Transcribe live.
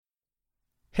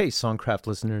Hey, Songcraft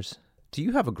listeners. Do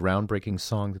you have a groundbreaking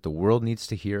song that the world needs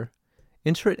to hear?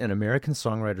 Enter it in American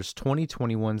Songwriters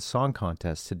 2021 Song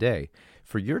Contest today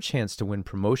for your chance to win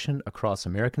promotion across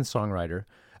American Songwriter,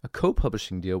 a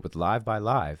co-publishing deal with Live by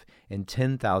Live, and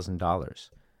 $10,000.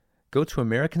 Go to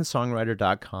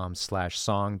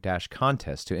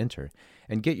americansongwriter.com/song-contest to enter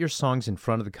and get your songs in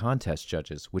front of the contest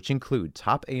judges, which include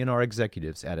top A&R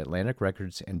executives at Atlantic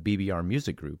Records and BBR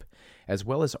Music Group, as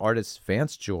well as artists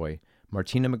Vance Joy,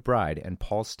 Martina McBride, and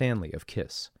Paul Stanley of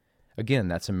KISS. Again,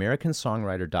 that's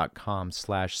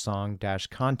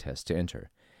americansongwriter.com/song-contest to enter.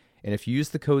 And if you use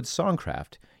the code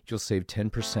SONGCRAFT, you'll save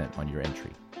 10% on your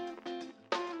entry.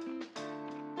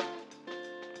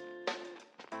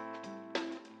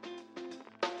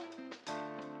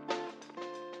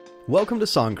 Welcome to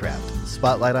Songcraft,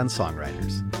 Spotlight on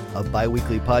Songwriters, a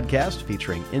bi-weekly podcast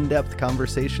featuring in-depth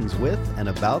conversations with and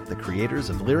about the creators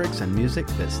of lyrics and music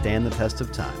that stand the test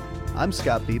of time. I'm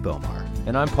Scott B. Bomar.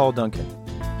 And I'm Paul Duncan.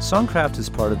 Songcraft is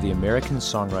part of the American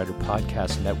Songwriter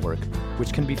Podcast Network,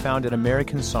 which can be found at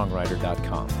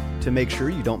americansongwriter.com. To make sure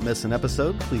you don't miss an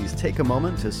episode, please take a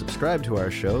moment to subscribe to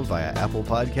our show via Apple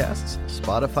Podcasts,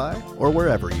 Spotify, or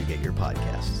wherever you get your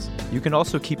podcasts. You can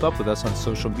also keep up with us on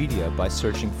social media by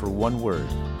searching for one word,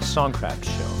 Songcraft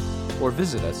Show, or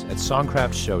visit us at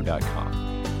songcraftshow.com.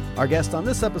 Our guest on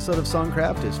this episode of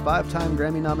Songcraft is 5-time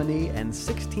Grammy nominee and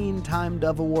 16-time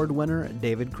Dove Award winner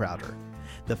David Crowder.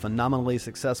 The phenomenally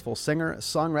successful singer,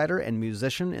 songwriter, and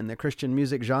musician in the Christian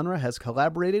music genre has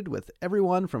collaborated with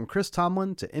everyone from Chris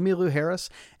Tomlin to Emmylou Harris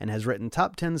and has written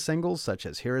top 10 singles such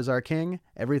as Here Is Our King,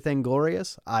 Everything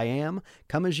Glorious, I Am,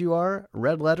 Come As You Are,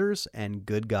 Red Letters, and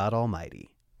Good God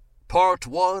Almighty. Part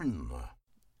 1.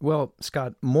 Well,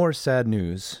 Scott, more sad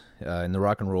news in the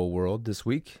rock and roll world this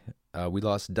week. We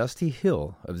lost Dusty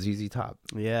Hill of ZZ Top.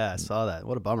 Yeah, I saw that.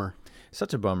 What a bummer.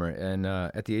 Such a bummer. And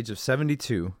at the age of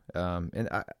 72, and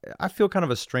I feel kind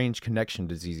of a strange connection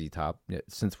to ZZ Top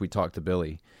since we talked to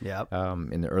Billy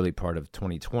in the early part of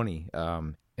 2020.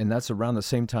 And that's around the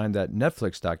same time that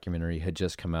Netflix documentary had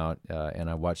just come out, and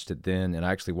I watched it then, and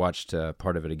I actually watched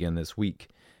part of it again this week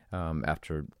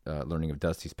after learning of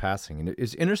Dusty's passing. And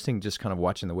it's interesting just kind of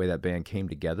watching the way that band came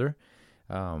together.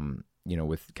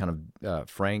 With kind of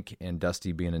Frank and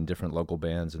Dusty being in different local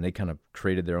bands, and they kind of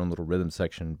created their own little rhythm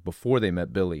section before they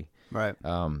met Billy. Right.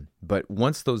 But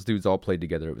once those dudes all played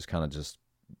together, it was kind of just,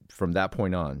 from that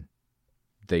point on,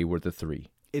 they were the three.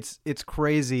 It's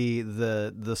crazy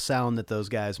the sound that those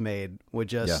guys made with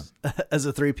just as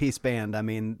a three-piece band. I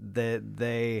mean,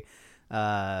 they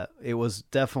it was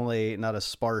definitely not a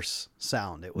sparse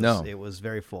sound. It was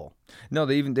very full. No,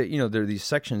 there are these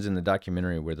sections in the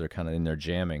documentary where they're kind of in there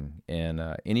jamming, and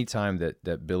anytime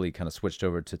that Billy kind of switched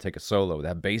over to take a solo,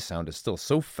 that bass sound is still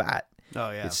so fat.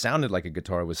 Oh yeah, it sounded like a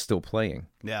guitar was still playing.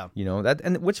 Yeah, that,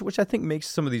 and which I think makes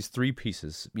some of these three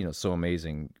pieces so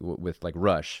amazing with like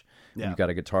Rush. Yeah. You've got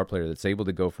a guitar player that's able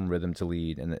to go from rhythm to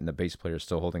lead, and the bass player is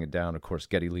still holding it down. Of course,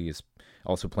 Geddy Lee is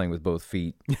also playing with both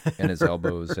feet and his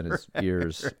elbows and his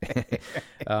ears.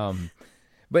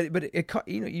 But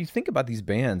you think about these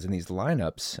bands and these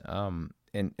lineups,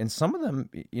 and some of them,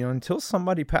 until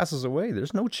somebody passes away,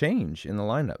 there's no change in the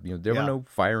lineup. There were no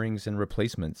firings and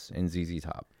replacements in ZZ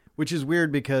Top. Which is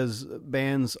weird because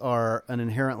bands are an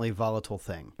inherently volatile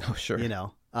thing. Oh, sure.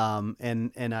 And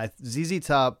ZZ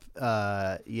Top, in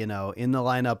the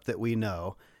lineup that we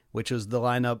know, which was the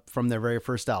lineup from their very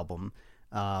first album,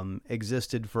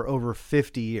 existed for over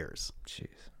 50 years. Jeez.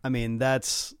 I mean,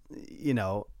 that's,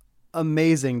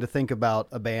 amazing to think about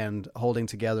a band holding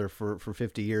together for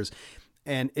 50 years.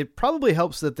 And it probably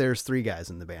helps that there's three guys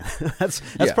in the band. That's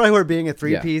probably where being a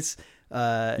three-piece...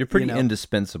 You're pretty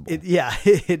indispensable.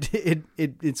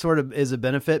 It sort of is a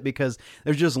benefit because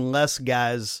there's just less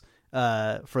guys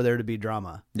for there to be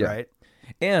drama, right?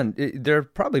 And there are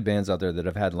probably bands out there that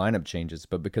have had lineup changes,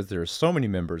 but because there are so many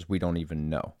members, we don't even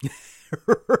know.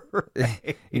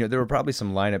 Right. There were probably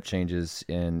some lineup changes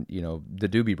in, the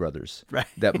Doobie Brothers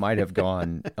that might have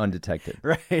gone undetected.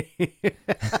 Right.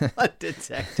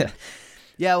 Undetected.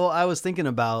 Yeah, well, I was thinking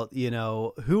about,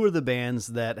 who are the bands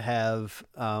that have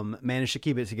managed to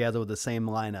keep it together with the same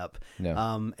lineup?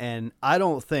 No. And I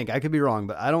don't think, I could be wrong,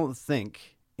 but I don't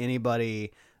think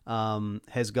anybody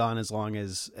has gone as long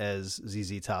as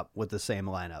ZZ Top with the same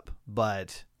lineup.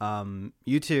 But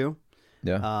U2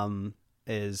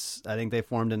 I think they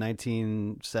formed in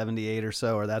 1978 or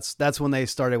so, or that's when they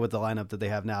started with the lineup that they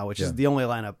have now, which is the only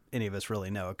lineup any of us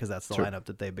really know because that's the lineup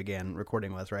that they began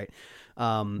recording with, right?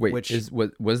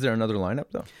 Was there another lineup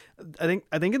though? I think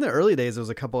in the early days there was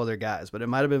a couple other guys, but it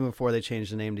might have been before they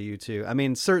changed the name to U2. I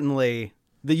mean, certainly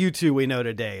the U2 we know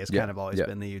today has kind of always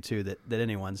been the U2 that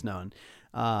anyone's known.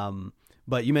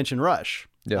 But you mentioned Rush.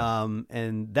 Yeah.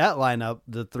 And that lineup,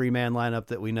 the 3-man lineup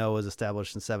that we know was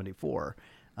established in 1974.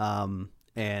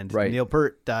 And Neil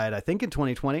Peart died, I think, in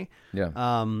 2020.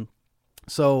 Yeah.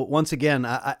 So once again,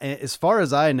 I, as far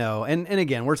as I know, and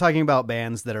again, we're talking about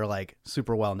bands that are like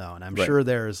super well known. I'm sure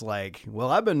there's like,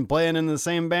 well, I've been playing in the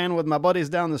same band with my buddies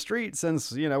down the street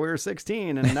since, we were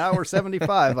 16 and now we're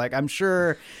 75. Like, I'm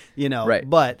sure,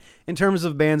 but in terms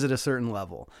of bands at a certain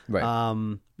level, Rush,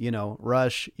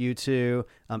 U2,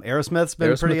 Aerosmith's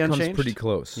been pretty unchanged. Comes pretty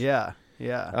close. Yeah.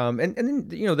 Yeah. And then,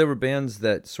 there were bands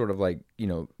that sort of like,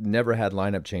 never had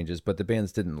lineup changes, but the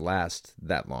bands didn't last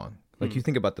that long. Like you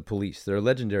think about the Police, they're a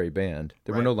legendary band.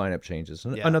 There were no lineup changes.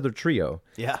 Another trio.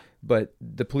 Yeah. But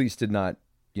the Police did not,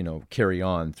 carry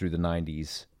on through the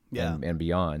 90s and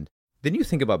beyond. Then you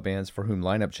think about bands for whom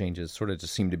lineup changes sort of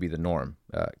just seem to be the norm.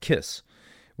 Kiss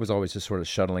was always just sort of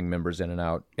shuttling members in and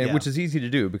out, which is easy to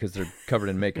do because they're covered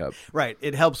in makeup. Right.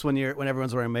 It helps when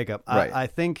everyone's wearing makeup. Right. I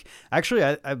think, actually,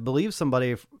 I believe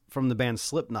somebody from the band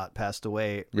Slipknot passed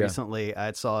away recently.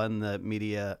 I saw in the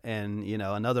media, and,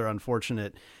 another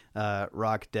unfortunate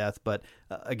rock death, but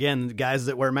again, guys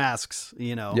that wear masks,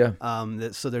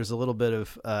 so there's a little bit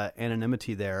of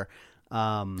anonymity there.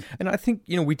 And I think,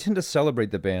 we tend to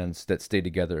celebrate the bands that stay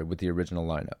together with the original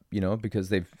lineup, because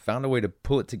they've found a way to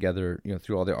pull it together,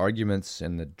 through all the arguments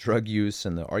and the drug use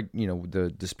and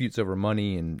the disputes over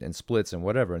money and splits and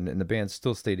whatever, and the bands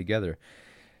still stay together.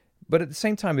 But at the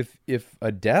same time, if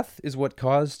a death is what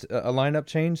caused a lineup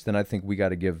change, then I think we got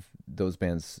to give those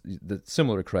bands the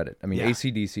similar credit. I mean,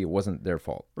 AC/DC, it wasn't their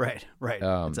fault. Right,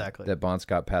 exactly. That Bon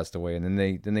Scott passed away, and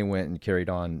then they went and carried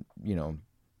on,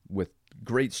 with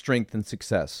great strength and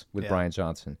success with Brian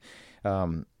Johnson.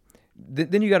 Then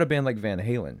you got a band like Van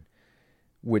Halen,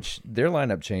 which their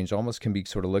lineup change almost can be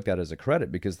sort of looked at as a credit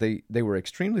because they were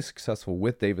extremely successful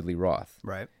with David Lee Roth.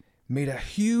 Right. Made a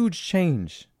huge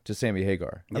change to Sammy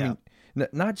Hagar. I mean,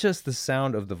 not just the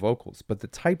sound of the vocals, but the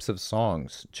types of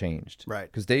songs changed. Right.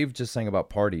 Because Dave just sang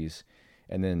about parties,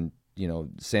 and then,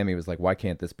 Sammy was like, why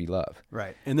can't this be love?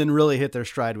 Right. And then really hit their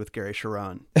stride with Gary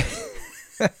Sharon.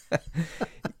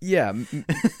 Yeah,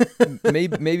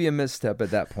 maybe a misstep at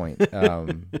that point.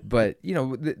 But,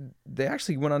 they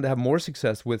actually went on to have more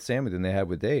success with Sammy than they had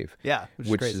with Dave. Yeah,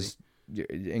 which is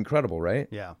incredible, right?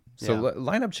 Yeah. So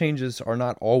lineup changes are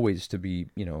not always to be,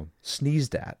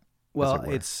 sneezed at. Well,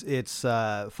 it's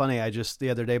funny. I just the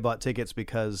other day bought tickets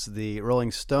because the Rolling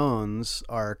Stones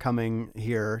are coming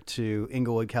here to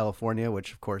Inglewood, California,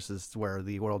 which of course is where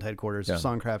the world headquarters of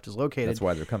Songcraft is located. That's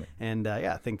why they're coming. And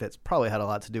I think that's probably had a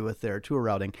lot to do with their tour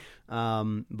routing.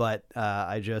 But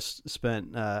I just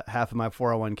spent half of my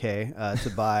 401k to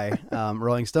buy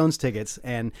Rolling Stones tickets,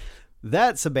 and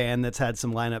that's a band that's had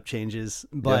some lineup changes,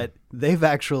 but they've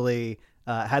actually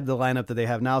had the lineup that they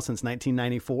have now since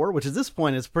 1994, which at this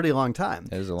point is a pretty long time.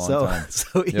 It is a long time.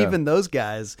 So even those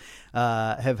guys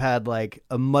have had like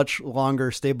a much longer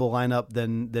stable lineup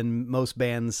than most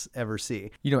bands ever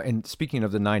see. And speaking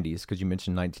of the 90s, because you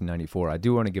mentioned 1994, I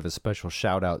do want to give a special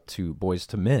shout out to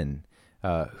Boyz II Men,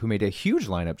 who made a huge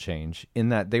lineup change in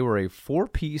that they were a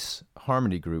 4-piece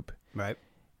harmony group. Right.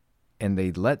 And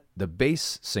they let the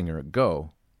bass singer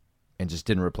go and just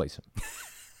didn't replace him.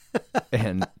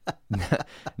 And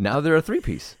now they're a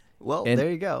 3-piece. Well,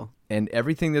 there you go. And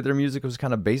everything that their music was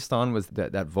kind of based on was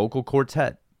that vocal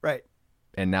quartet. Right.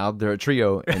 And now they're a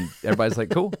trio, and everybody's like,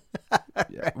 cool.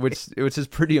 Right. Which is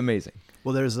pretty amazing.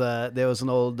 Well, there was an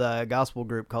old gospel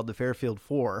group called the Fairfield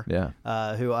Four,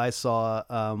 who I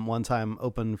saw one time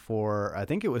open for, I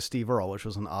think it was Steve Earle, which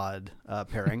was an odd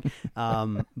pairing.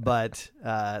 But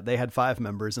they had 5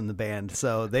 members in the band,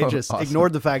 so they just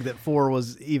ignored the fact that 4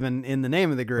 was even in the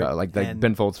name of the group. Like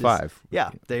Ben Folds 5.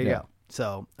 Yeah, there you go.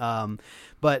 So,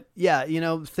 but yeah,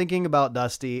 thinking about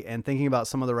Dusty and thinking about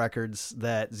some of the records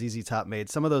that ZZ Top made,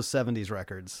 some of those 70s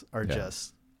records are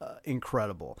just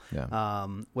incredible. Yeah.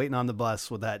 Waiting on the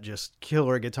Bus with that just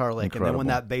killer guitar lick. Incredible. And then when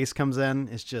that bass comes in,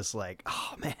 it's just like,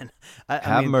 oh man,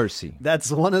 Have mercy.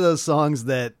 That's one of those songs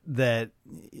that the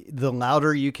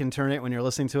louder you can turn it when you're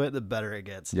listening to it, the better it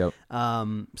gets. Yep.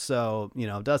 So,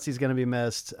 Dusty's going to be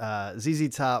missed.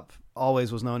 ZZ Top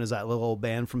always was known as that little old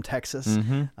band from Texas.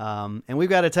 Mm-hmm. And we've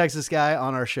got a Texas guy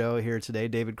on our show here today,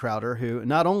 David Crowder, who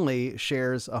not only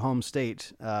shares a home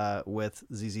state with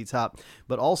ZZ Top,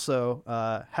 but also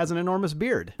has an enormous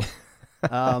beard.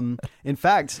 In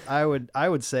fact, I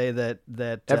would say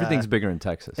that everything's bigger in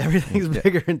Texas. Everything's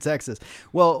bigger in Texas.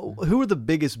 Well, who are the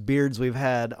biggest beards we've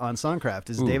had on Songcraft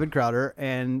is David Crowder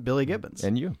and Billy Gibbons.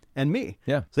 And you. And me.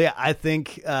 Yeah. So yeah, I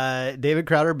think David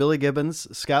Crowder, Billy Gibbons,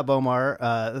 Scott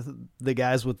Bomar, the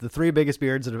guys with the 3 biggest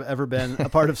beards that have ever been a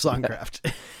part of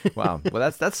Songcraft. Wow.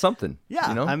 Well, that's something. Yeah.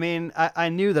 You know? I mean, I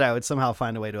knew that I would somehow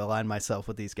find a way to align myself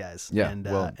with these guys. Yeah. And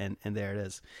there it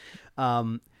is.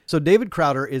 So David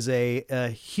Crowder is a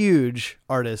huge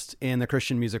artist in the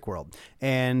Christian music world.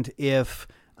 And if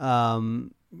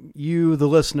you, the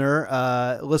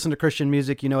listener, listen to Christian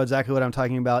music, you know exactly what I'm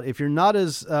talking about. If you're not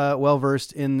as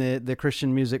well-versed in the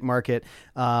Christian music market,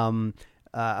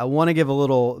 I want to give a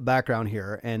little background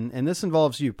here. And this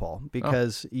involves you, Paul,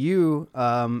 because you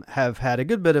have had a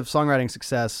good bit of songwriting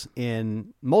success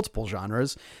in multiple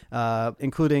genres,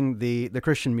 including the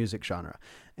Christian music genre.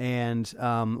 And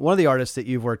one of the artists that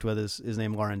you've worked with is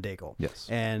named Lauren Daigle. Yes.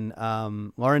 And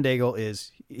Lauren Daigle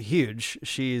is huge.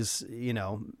 She's,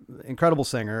 incredible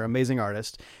singer, amazing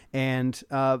artist. And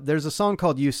there's a song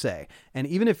called You Say. And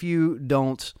even if you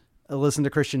don't listen to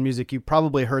Christian music, you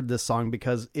probably heard this song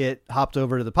because it hopped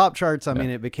over to the pop charts. I mean,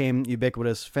 it became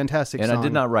ubiquitous. Fantastic song. And I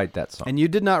did not write that song. And you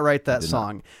did not write that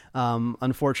song.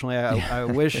 Unfortunately, I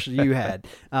wish you had,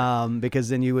 because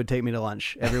then you would take me to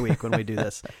lunch every week when we do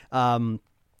this.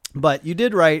 But you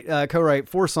did co-write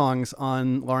 4 songs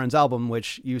on Lauren's album,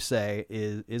 which You Say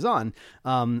is on.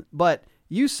 But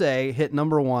You Say hit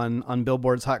 #1 on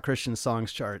Billboard's Hot Christian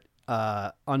Songs chart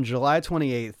on July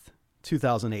 28th,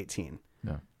 2018.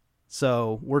 Yeah.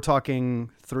 So we're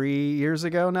talking 3 years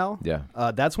ago now. Yeah.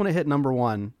 That's when it hit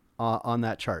 #1 on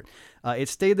that chart. It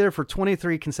stayed there for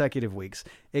 23 consecutive weeks.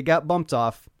 It got bumped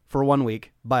off for 1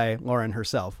 week by Lauren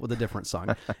herself with a different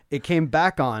song. It came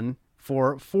back on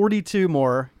for 42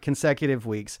 more consecutive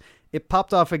weeks. It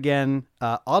popped off again,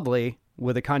 oddly,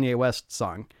 with a Kanye West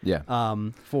song. Yeah.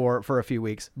 For a few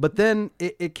weeks. But then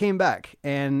it came back,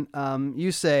 and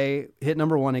You Say hit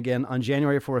 #1 again on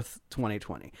January 4th,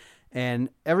 2020. And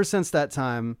ever since that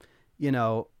time,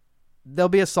 there'll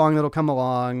be a song that'll come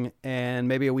along, and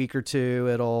maybe a week or two,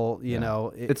 it'll,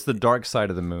 it's the dark side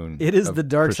of the moon. It is the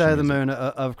dark side of the moon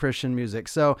of Christian music.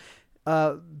 So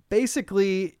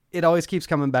basically, it always keeps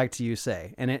coming back to You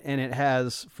Say, and it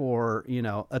has for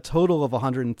a total of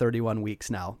 131 weeks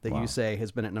now that You Say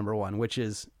has been at #1, which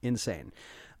is insane.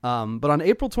 But on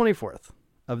April 24th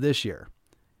of this year,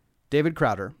 David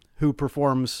Crowder, who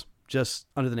performs just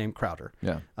under the name Crowder,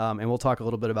 and we'll talk a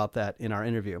little bit about that in our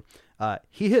interview,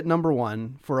 he hit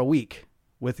 #1 for a week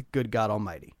with Good God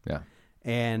Almighty. Yeah,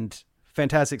 and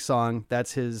fantastic song.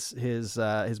 That's his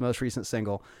most recent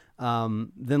single.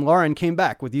 Then Lauren came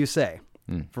back with You Say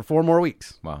for 4 more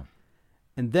weeks. Wow.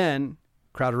 And then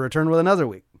Crowder returned with another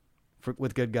week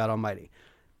with Good God Almighty.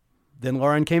 Then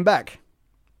Lauren came back,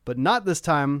 but not this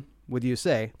time with You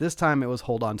Say. This time it was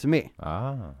Hold On To Me.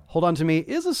 Hold On To Me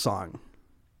is a song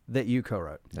that you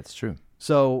co-wrote. That's true.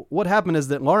 So what happened is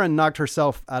that Lauren knocked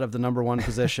herself out of the #1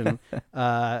 position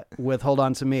with Hold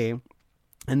On To Me.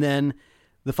 And then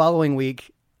the following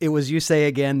week, it was You Say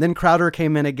again. Then Crowder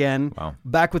came in again,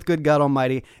 back with Good God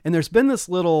Almighty. And there's been this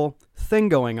little thing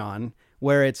going on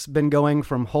where it's been going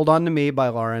from Hold On To Me by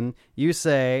Lauren, You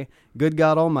Say, Good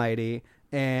God Almighty,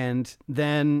 and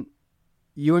then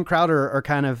you and Crowder are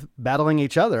kind of battling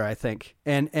each other, I think.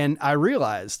 And I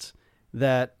realized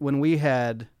that when we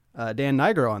had Dan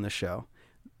Nigro on the show,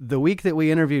 the week that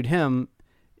we interviewed him,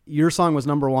 your song was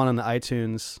 #1 on the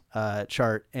iTunes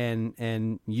chart,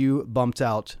 and you bumped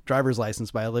out Driver's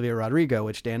License by Olivia Rodrigo,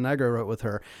 which Dan Nigro wrote with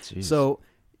her. Jeez. So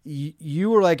you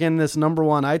were like in this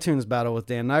 #1 iTunes battle with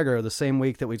Dan Nigro the same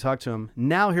week that we talked to him.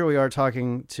 Now here we are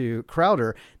talking to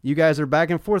Crowder. You guys are back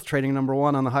and forth trading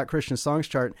 #1 on the Hot Christian Songs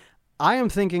chart. I am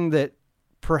thinking that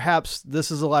perhaps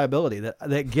this is a liability,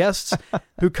 that guests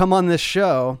who come on this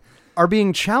show are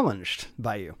being challenged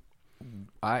by you.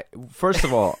 First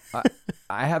of all,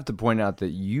 I have to point out that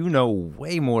you know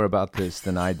way more about this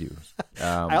than I do.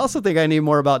 I also think I knew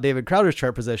more about David Crowder's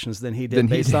chart positions than he did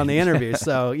based on the interview.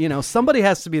 So, somebody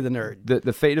has to be the nerd.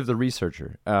 The fate of the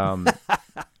researcher.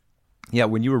 Yeah,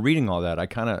 when you were reading all that, I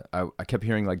kept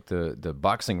hearing like the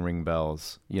boxing ring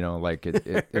bells, like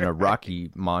in a Rocky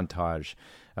montage.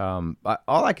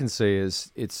 All I can say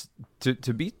is it's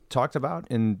to be talked about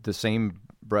in the same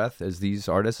breath as these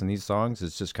artists and these songs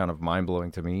is just kind of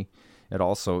mind-blowing to me. It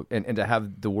also and to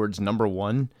have the words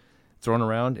 #1 thrown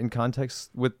around in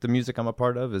context with the music I'm a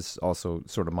part of is also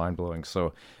sort of mind-blowing.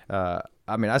 So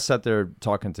I sat there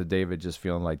talking to David just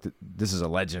feeling like this is a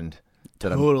legend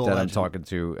that I'm talking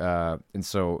to, and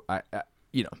so I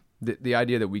the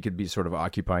idea that we could be sort of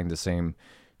occupying the same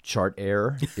chart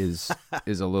air is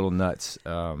a little nuts.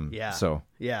 So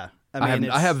yeah.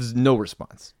 I have no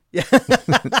response. Yeah,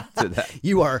 to that.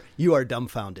 You are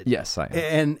dumbfounded. Yes, I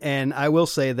am. And I will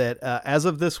say that as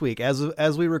of this week,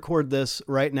 as we record this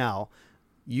right now,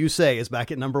 You Say is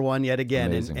back at number 1 yet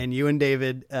again. And you and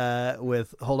David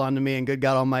with Hold On To Me and Good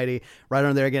God Almighty right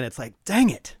on there again. It's like, dang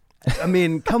it. I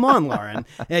mean, come on, Lauren.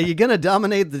 Yeah, you're going to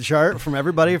dominate the chart from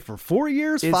everybody for 4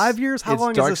 years, 5 years? How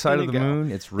long is this Dark Side of the go?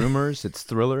 Moon. It's Rumors. It's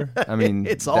Thriller. I mean,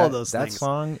 it's all of those things. That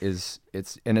song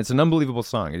it's an unbelievable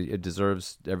song. It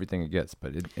deserves everything it gets,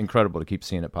 but it's incredible to keep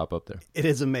seeing it pop up there. It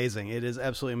is amazing. It is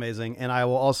absolutely amazing. And I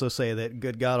will also say that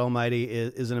Good God Almighty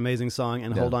is an amazing song,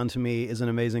 and Hold On To Me is an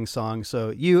amazing song. So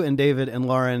you and David and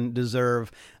Lauren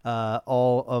deserve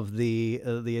all of the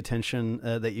attention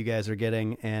that you guys are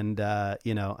getting. And,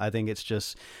 I think it's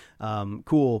just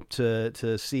cool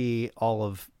to see all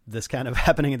of this kind of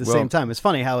happening at the same time. It's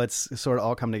funny how it's sort of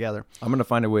all come together. I'm going to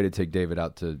find a way to take David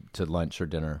out to lunch or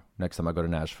dinner next time I go to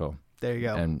Nashville. There you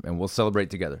go. And we'll celebrate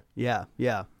together. Yeah.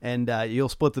 And you'll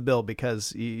split the bill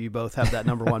because you both have that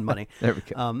number 1 money. There we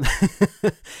go.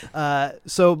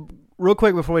 So real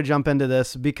quick before we jump into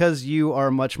this, because you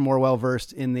are much more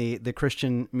well-versed in the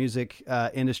Christian music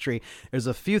industry, there's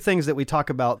a few things that we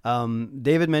talk about.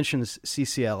 David mentions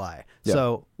CCLI. Yeah.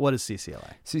 So what is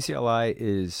CCLI? CCLI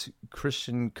is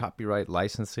Christian Copyright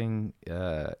Licensing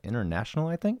International,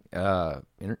 I think,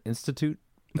 Institute.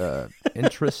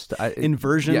 Interest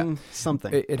inversion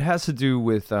something. It has to do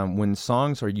with when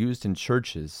songs are used in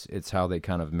churches. It's how they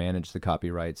kind of manage the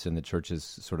copyrights, and the churches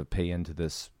sort of pay into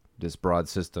this broad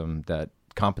system that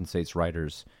compensates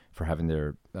writers for having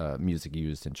their music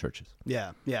used in churches.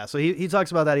 Yeah. So he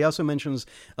talks about that. He also mentions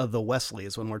the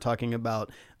Wesleys when we're talking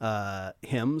about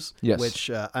hymns, which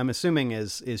I'm assuming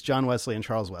is John Wesley and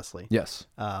Charles Wesley. Yes.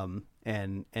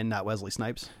 And not Wesley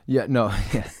Snipes. Yeah, no.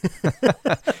 Yeah.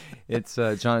 It's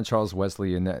John and Charles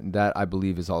Wesley, and that I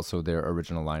believe is also their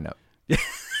original lineup.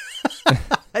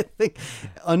 I think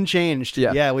unchanged.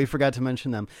 Yeah, we forgot to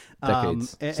mention them.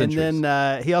 Decades, and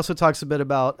then he also talks a bit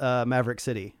about Maverick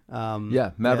City.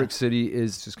 Maverick City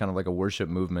is just kind of like a worship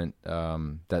movement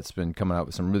that's been coming out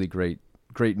with some really great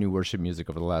new worship music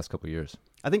over the last couple of years.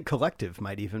 I think collective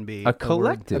might even be a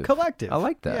collective. A collective. I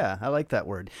like that. Yeah, I like that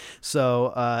word.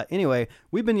 So anyway,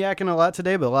 we've been yakking a lot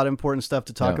today, but a lot of important stuff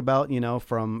to talk about,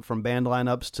 from band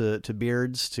lineups to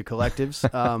beards to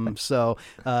collectives. So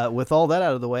with all that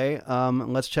out of the way,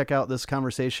 let's check out this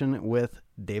conversation with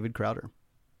David Crowder.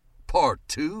 Part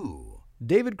 2.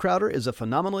 David Crowder is a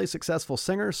phenomenally successful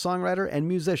singer, songwriter, and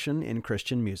musician in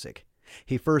Christian music.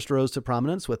 He first rose to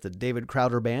prominence with the David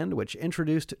Crowder Band, which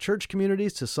introduced church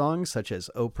communities to songs such as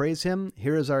Oh Praise Him,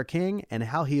 Here Is Our King, and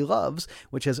How He Loves,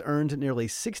 which has earned nearly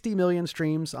 60 million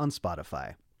streams on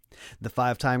Spotify. The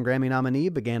 5-time Grammy nominee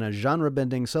began a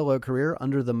genre-bending solo career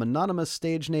under the mononymous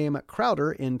stage name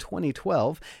Crowder in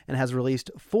 2012 and has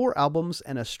released 4 albums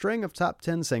and a string of top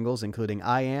 10 singles, including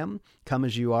I Am, Come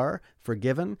As You Are,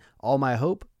 Forgiven, All My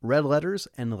Hope, Red Letters,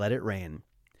 and Let It Rain.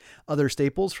 Other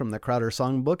staples from the Crowder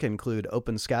Songbook include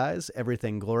Open Skies,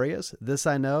 Everything Glorious, This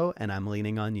I Know, and I'm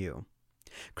Leaning on You.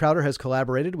 Crowder has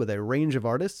collaborated with a range of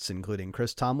artists, including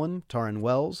Chris Tomlin, Taryn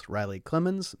Wells, Riley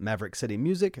Clemmons, Maverick City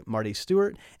Music, Marty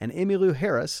Stewart, and Emmylou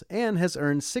Harris, and has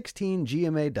earned 16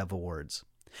 GMA Dove Awards.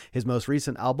 His most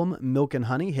recent album, Milk and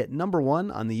Honey, hit number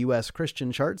 1 on the U.S.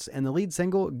 Christian charts, and the lead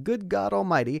single, Good God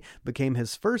Almighty, became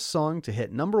his first song to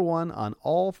hit number 1 on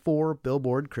all 4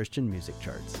 Billboard Christian music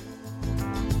charts.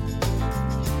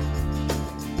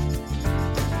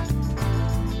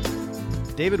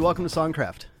 David, welcome to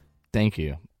Songcraft. Thank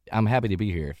you. I'm happy to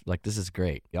be here. This is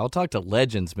great. Y'all talk to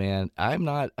legends, man. I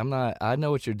know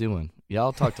what you're doing.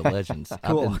 Y'all talk to legends.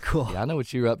 Cool. Yeah, I know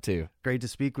what you're up to. Great to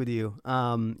speak with you.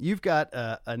 You've got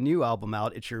a new album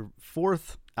out. It's your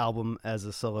 4th album as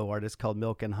a solo artist called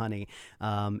Milk and Honey.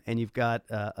 And you've got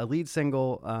a lead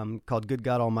single called Good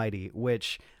God Almighty,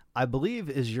 which I believe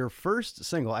is your first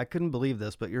single. I couldn't believe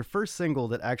this, but your first single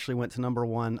that actually went to number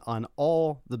 1 on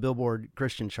all the Billboard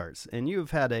Christian charts. And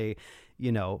you've had a,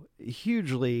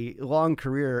 hugely long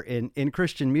career in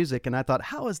Christian music. And I thought,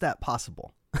 how is that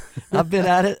possible? I've been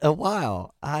at it a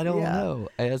while. I don't know.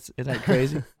 Isn't that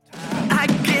crazy? I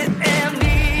get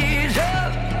amnesia.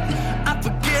 I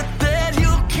forget that you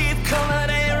keep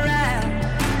coming around.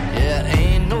 Yeah,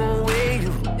 ain't no way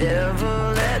you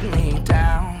ever let me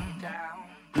down.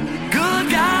 Good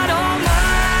God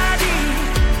Almighty,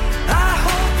 I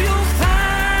hope you'll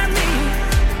find me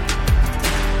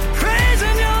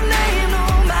praising your name no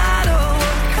matter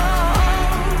what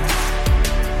comes.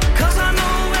 'Cause I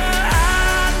know where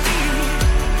I'd be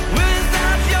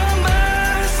without your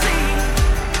mercy.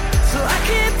 So I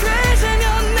keep praising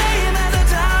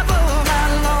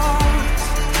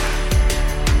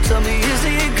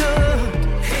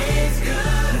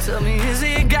Tell me, is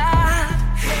he God?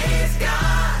 He's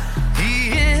God. He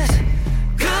is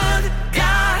good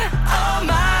God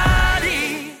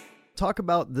Almighty. Talk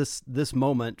about this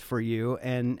moment for you,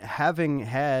 and having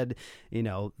had,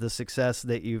 the success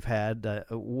that you've had,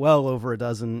 well over a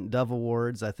dozen Dove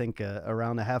Awards, I think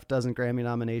around a half dozen Grammy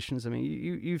nominations. I mean,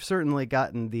 you've certainly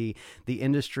gotten the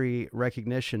industry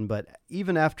recognition, but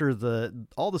even after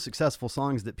all the successful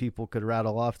songs that people could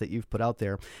rattle off that you've put out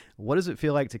there, what does it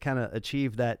feel like to kind of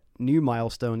achieve that new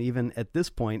milestone, even at this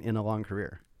point in a long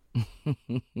career?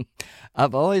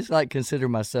 I've always considered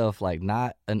myself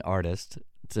not an artist.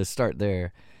 To start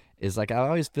there is I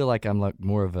always feel like I'm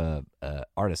more of a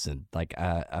artisan.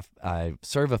 I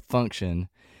serve a function,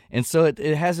 and so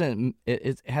it hasn't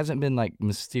been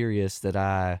mysterious that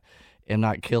I am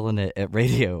not killing it at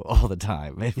radio all the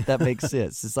time. If that makes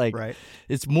sense, it's right.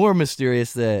 It's more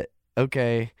mysterious that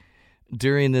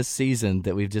during this season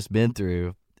that we've just been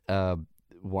through.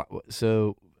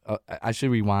 So I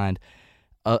should rewind.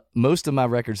 Most of my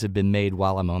records have been made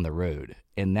while I'm on the road.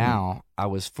 And now I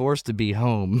was forced to be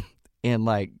home, and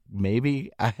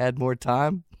maybe I had more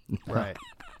time. Right.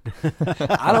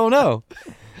 I don't know.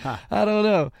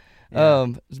 Yeah.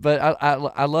 But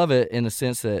I love it in the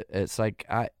sense that it's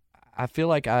I feel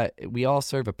like we all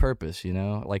serve a purpose,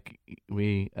 I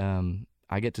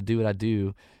get to do what I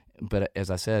do, but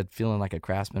as I said, feeling like a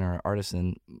craftsman or an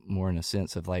artisan more in a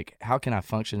sense of how can I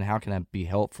function? How can I be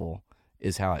helpful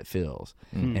is how it feels.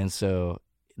 And so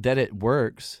that it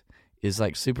works is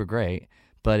super great,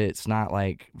 but it's not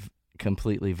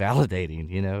completely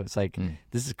validating, It's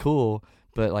this is cool,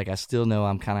 but I still know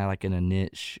I'm kind of in a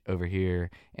niche over here,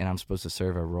 and I'm supposed to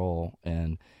serve a role,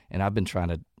 and I've been trying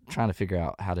to figure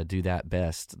out how to do that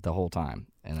best the whole time,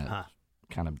 and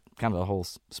kind of the whole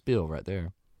spiel right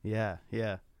there. Yeah.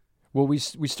 Well, we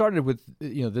started with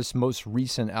this most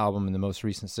recent album and the most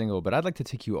recent single, but I'd like to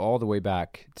take you all the way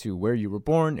back to where you were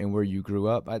born and where you grew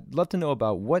up. I'd love to know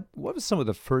about what was some of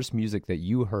the first music that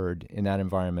you heard in that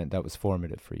environment that was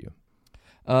formative for you.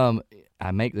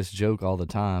 I make this joke all the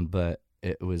time, but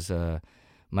it was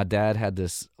my dad had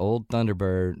this old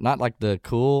Thunderbird, not the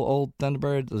cool old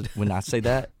Thunderbird. When I say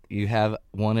that, you have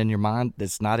one in your mind.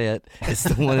 That's not it. It's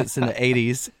the one that's in the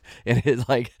 80s, and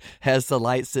it has the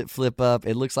lights that flip up.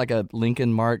 It looks like a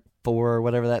Lincoln Mark IV or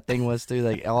whatever that thing was too.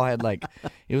 They all had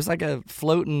it was like a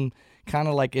floating kind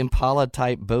of Impala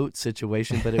type boat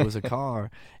situation, but it was a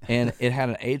car, and it had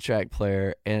an 8-track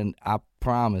player. And I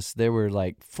promise there were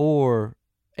 4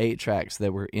 8-tracks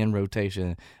that were in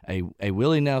rotation: a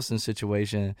Willie Nelson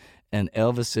situation, an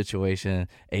Elvis situation,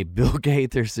 a Bill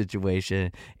Gaither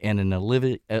situation, and an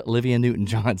Olivia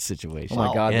Newton-John situation. Oh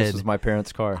my God, this was my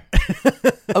parents' car.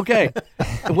 Okay.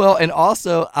 Well, and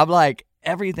also I'm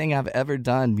everything I've ever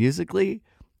done musically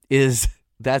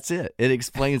that's it. It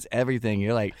explains everything.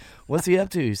 You're what's he up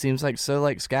to? He seems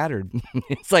so scattered.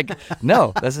 It's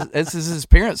no, this is his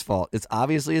parents' fault. It's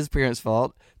obviously his parents'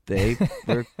 fault. They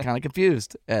were kind of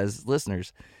confused as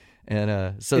listeners.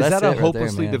 And so is that's that a right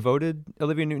hopelessly there, devoted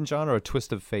Olivia Newton-John or a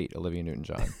twist of fate Olivia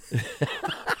Newton-John?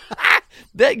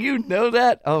 That you know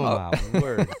that? Oh my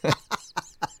word!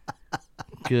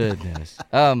 Goodness.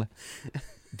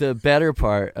 The better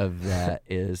part of that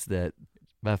is that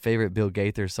my favorite Bill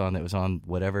Gaither song that was on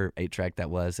whatever 8-track that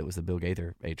was the Bill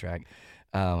Gaither 8-track,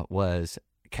 was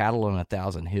 "Cattle on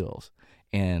 1,000 Hills,"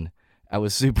 and I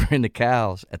was super into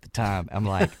cows at the time. I'm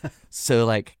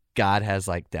so God has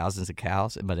thousands of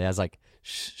cows, but it has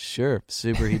sure,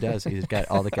 super he does. He's got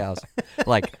all the cows.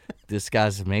 This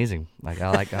guy's amazing. I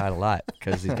like God a lot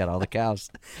because he's got all the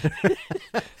cows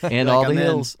and all the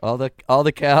hills, all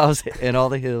the cows and all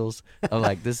the hills.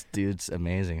 I'm this dude's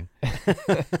amazing.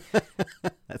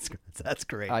 That's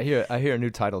great. I hear a new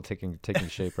title taking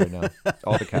shape right now.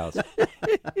 All the cows.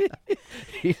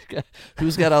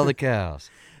 Who's got all the cows?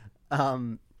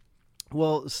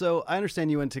 Well, so I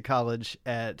understand you went to college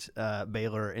at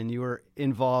Baylor, and you were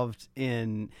involved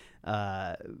in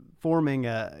forming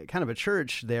a kind of a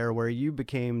church there where you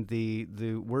became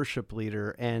the worship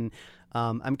leader. And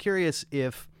I'm curious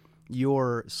if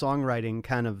your songwriting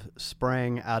kind of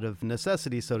sprang out of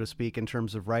necessity, so to speak, in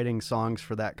terms of writing songs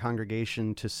for that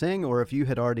congregation to sing, or if you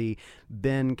had already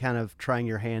been kind of trying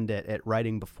your hand at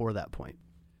writing before that point.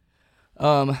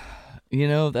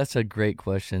 That's a great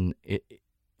question.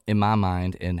 In my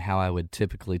mind, and how I would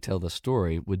typically tell the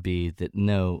story would be that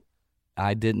no,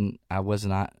 I was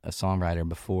not a songwriter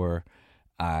before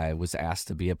I was asked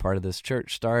to be a part of this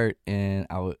church start, and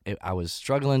I was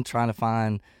struggling trying to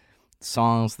find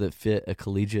songs that fit a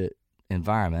collegiate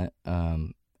environment,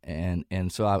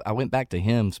 and so I went back to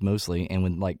hymns mostly, and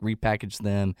would repackage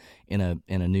them in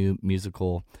a new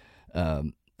musical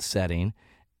setting.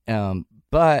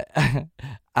 But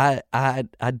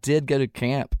I did go to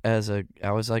camp I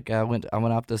went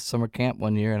off to summer camp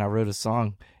one year and I wrote a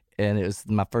song, and it was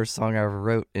my first song I ever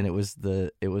wrote, and it was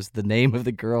the name of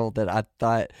the girl that I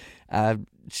thought I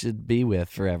should be with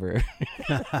forever.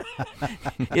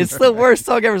 It's the worst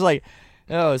song ever. It's like,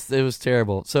 oh, it was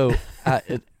terrible. So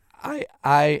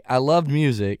I loved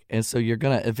music, and so you're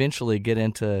gonna eventually get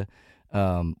into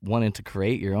wanting to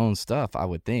create your own stuff, I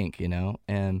would think,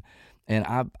 and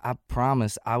I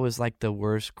promise I was like the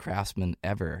worst craftsman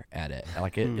ever at it.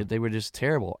 Like they were just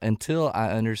terrible until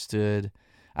I understood.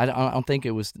 I don't think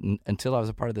it was until I was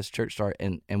a part of this church start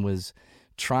and was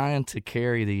trying to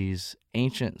carry these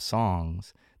ancient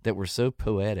songs that were so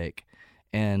poetic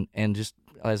and just,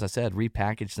 as I said,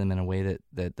 repackage them in a way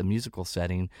that the musical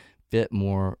setting fit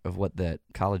more of what that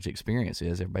college experience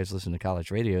is. Everybody's listening to college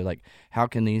radio. Like, how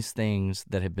can these things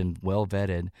that have been well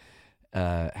vetted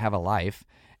have a life?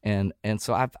 And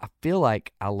so I feel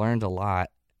like I learned a lot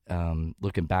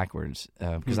looking backwards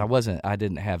because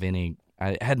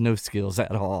I had no skills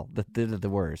at all. They're the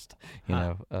worst,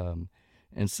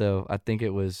 and so I think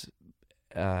it was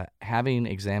having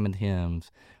examined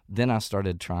hymns, then I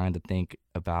started trying to think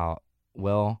about,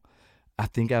 well, I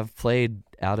think I've played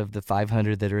out of the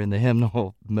 500 that are in the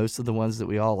hymnal, most of the ones that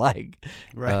we all like,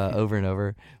 over and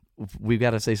over. We've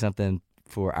got to say something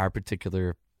for our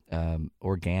particular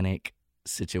organic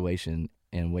situation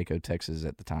in Waco, Texas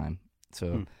at the time.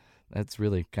 So that's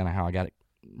really kind of how I got it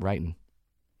writing.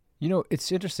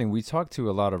 It's interesting. We talk to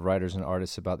a lot of writers and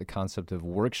artists about the concept of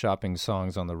workshopping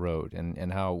songs on the road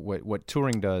and how what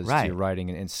touring does to your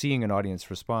writing and seeing an audience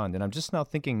respond. And I'm just now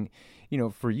thinking,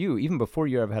 for you, even before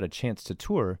you ever had a chance to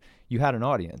tour, you had an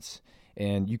audience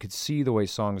and you could see the way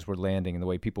songs were landing and the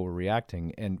way people were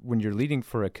reacting. And when you're leading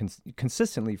for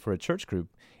consistently for a church group,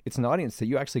 it's an audience that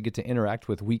you actually get to interact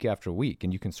with week after week,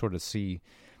 and you can sort of see.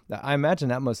 I imagine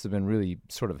that must have been really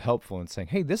sort of helpful in saying,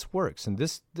 hey, this works and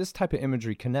this type of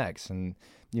imagery connects, and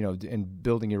and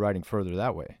building your writing further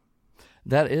that way.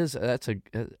 That's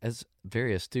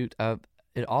very astute.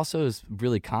 It also is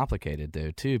really complicated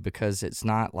though too, because it's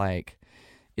not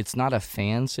a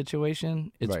fan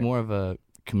situation. It's more of a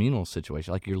communal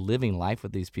situation. Like, you're living life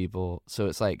with these people. So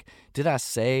it's like, did I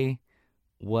say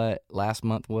what last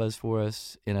month was for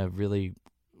us in a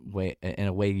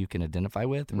way you can identify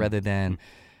with, rather than,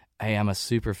 hey, I'm a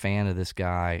super fan of this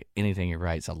guy, anything he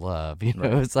writes I love.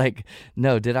 It's like,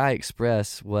 no, did I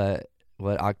express what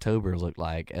October looked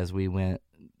like as we went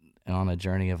on a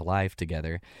journey of life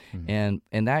together? And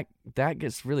that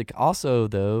gets really, also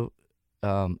though,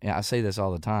 I say this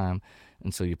all the time,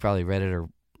 and so you probably read it or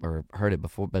heard it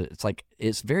before, but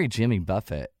it's very Jimmy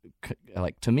Buffett.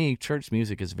 Like, to me, church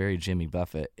music is very Jimmy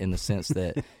Buffett in the sense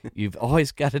that you've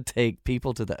always got to take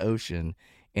people to the ocean,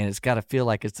 and it's got to feel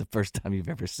like it's the first time you've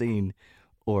ever seen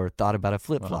or thought about a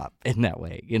flip-flop in that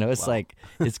way. It's like,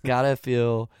 it's got to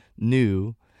feel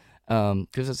new,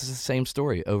 because it's the same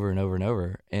story over and over and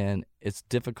over, and it's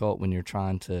difficult when you're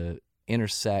trying to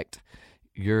intersect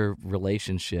your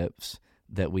relationships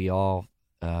that we all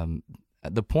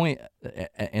the point,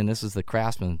 and this is the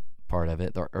craftsman part of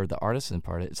it, or the artisan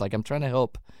part of it, it's like, I'm trying to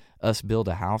help us build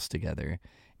a house together.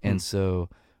 And so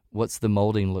what's the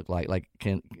molding look like? Like,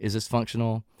 is this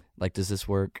functional? Like, does this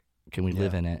work? Can we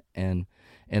live in it? And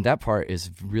that part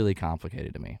is really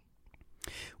complicated to me.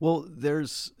 Well,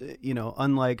 there's,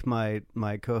 unlike my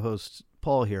co-host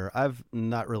Paul here, I've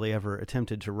not really ever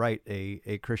attempted to write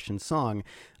a Christian song,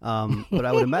 but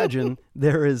I would imagine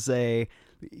there is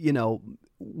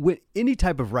any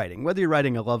type of writing, whether you're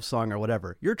writing a love song or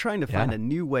whatever, you're trying to find a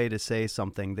new way to say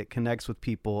something that connects with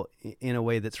people in a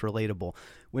way that's relatable.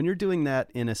 When you're doing that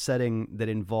in a setting that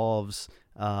involves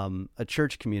a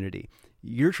church community,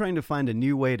 you're trying to find a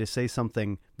new way to say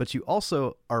something, but you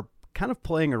also are kind of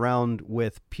playing around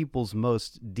with people's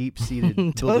most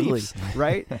deep-seated beliefs,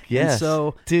 right? Yes. And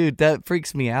so, dude, that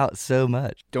freaks me out so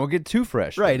much. Don't get too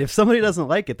fresh. Right. If somebody doesn't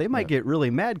like it, they might get really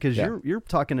mad because you're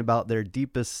talking about their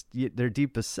deepest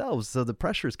selves. So the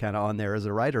pressure's kind of on there as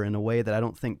a writer in a way that I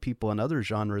don't think people in other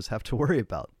genres have to worry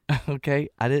about. Okay,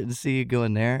 I didn't see you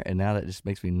going there, and now that just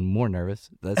makes me more nervous.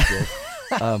 That's good.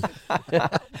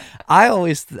 I've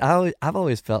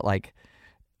always felt like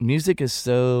music is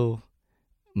so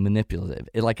manipulative.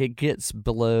 It gets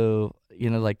below,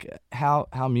 like how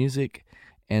music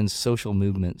and social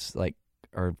movements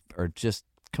are just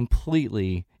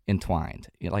completely entwined.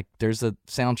 Like, there's a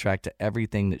soundtrack to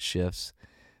everything that shifts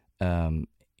in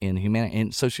humanity,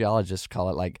 and sociologists call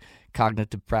it like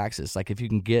cognitive praxis. Like, if you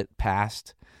can get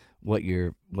past what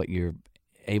you're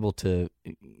able to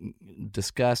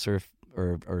discuss or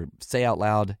or say out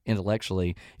loud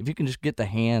intellectually. If you can just get the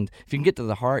hand, if you can get to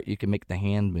the heart, you can make the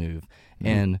hand move.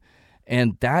 And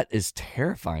that is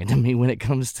terrifying to me when it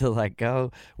comes to like,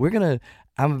 oh,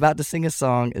 I'm about to sing a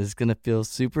song. It's going to feel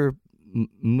super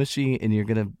mushy and you're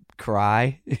going to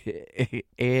cry.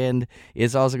 And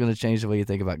it's also going to change the way you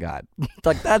think about God.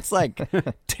 Like, that's like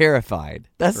terrified.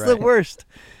 That's the worst.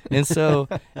 And so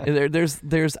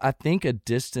there's, I think, a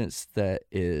distance that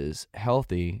is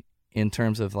healthy in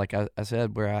terms of, like I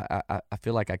said, where I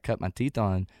feel like I cut my teeth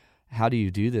on how do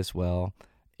you do this well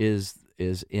is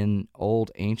in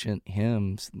old ancient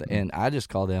hymns, and I just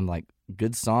call them like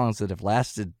good songs that have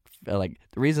lasted. Like,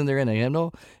 the reason they're in a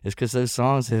hymnal is because those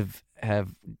songs have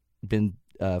been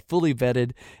fully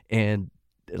vetted, and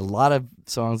a lot of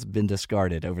songs have been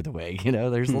discarded over the way.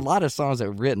 There's a lot of songs that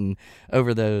were written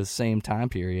over those same time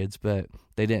periods, but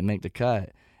they didn't make the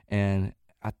cut. And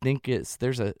I think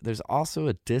there's also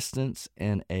a distance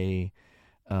and a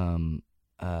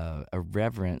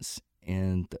reverence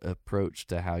in the approach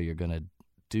to how you're going to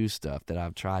do stuff that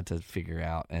I've tried to figure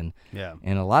out, and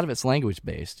a lot of it's language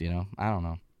based. I don't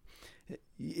know.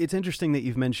 It's interesting that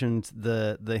you've mentioned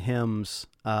the hymns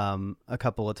a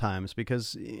couple of times,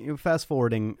 because fast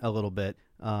forwarding a little bit,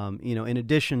 in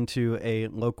addition to a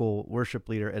local worship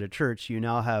leader at a church, you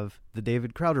now have the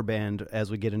David Crowder Band as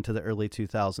we get into the early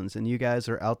 2000s, and you guys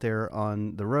are out there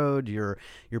on the road. You're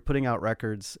putting out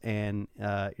records, and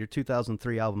your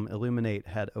 2003 album Illuminate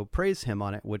had "Oh Praise Him"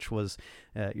 on it, which was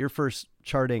your first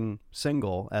charting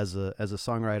single as a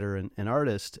songwriter and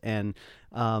artist. And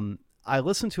I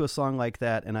listen to a song like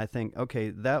that and I think,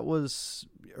 okay, that was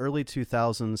early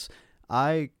 2000s.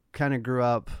 I kind of grew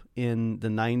up in the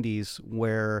 90s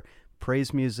where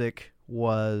praise music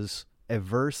was a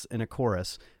verse and a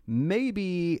chorus,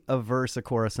 maybe a verse, a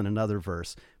chorus, and another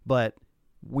verse. But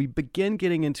we begin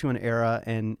getting into an era,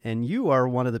 and you are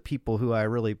one of the people who I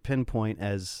really pinpoint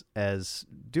as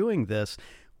doing this,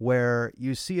 where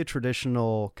you see a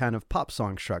traditional kind of pop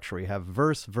song structure. You have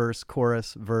verse, verse,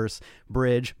 chorus, verse,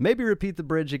 bridge, maybe repeat the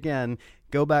bridge again,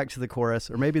 go back to the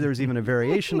chorus, or maybe there's even a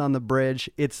variation on the bridge.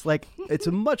 It's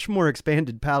a much more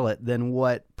expanded palette than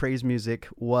what praise music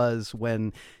was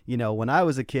when I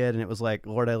was a kid, and it was like,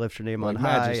 Lord, I lift your name on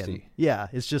high. Majesty. And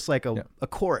it's just like a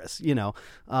chorus, and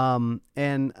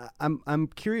I'm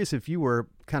curious if you were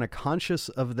kind of conscious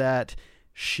of that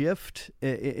shift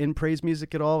in praise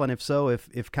music at all, and if so,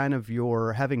 if kind of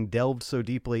your having delved so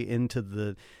deeply into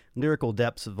the lyrical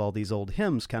depths of all these old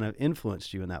hymns kind of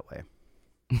influenced you in that way.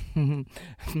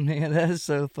 Man, that is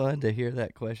so fun to hear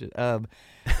that question.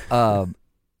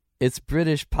 It's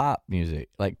British pop music.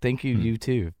 Like, thank you,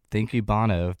 U2, thank you,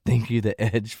 Bono, thank you, The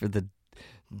Edge, for the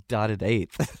dotted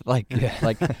eighth. like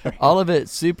all of it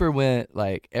super went,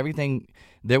 like, everything.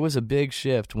 There was a big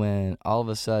shift when all of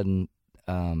a sudden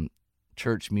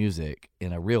church music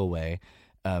in a real way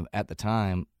at the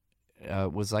time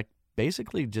was like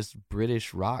basically just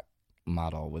British rock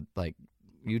model with like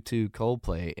U2,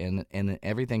 Coldplay, and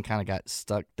everything kind of got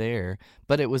stuck there.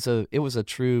 But it was a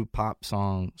true pop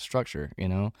song structure,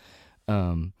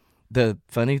 The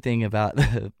funny thing about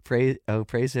the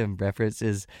Praise Him reference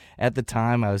is, at the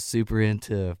time I was super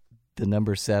into the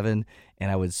number 7, and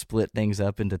I would split things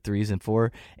up into 3s and 4.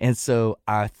 And so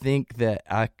I think that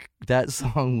that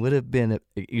song would have been,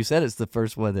 you said it's the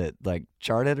first one that like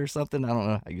charted or something. I don't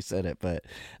know how you said it, but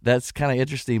that's kind of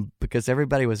interesting because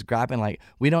everybody was griping like,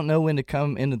 we don't know when to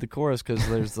come into the chorus because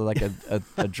there's like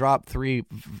a drop 3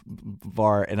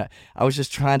 bar. And I was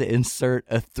just trying to insert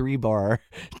a 3 bar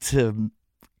to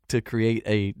create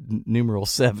a numeral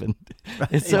 7.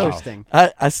 And so Interesting.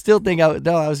 I still think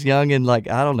I was young and like,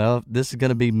 I don't know, this is going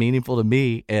to be meaningful to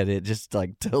me. And it just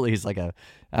like totally is like I'm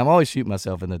always shooting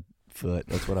myself in the foot.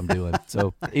 That's what I'm doing.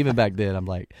 So even back then I'm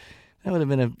like, that would have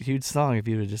been a huge song if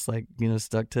you would have just like,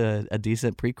 stuck to a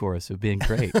decent pre-chorus. It would have been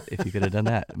great if you could have done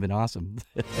that. It would have been awesome.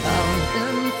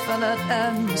 I'm infinite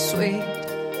and sweet,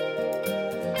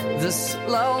 this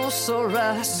love so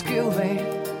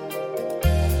rescuing.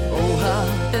 Oh, how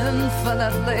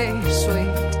infinitely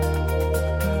sweet,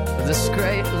 this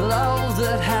great love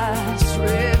that has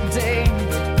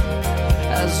redeemed,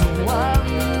 as one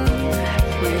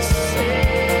we sing.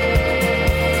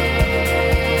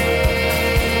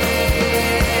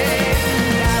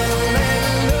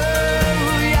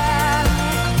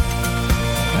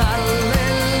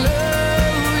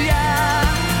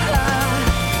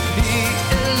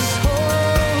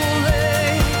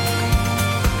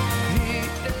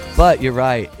 But you're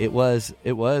right. It was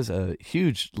a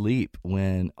huge leap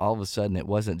when all of a sudden it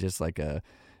wasn't just like I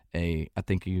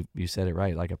think you said it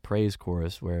right, like a praise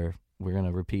chorus where we're going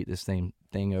to repeat the same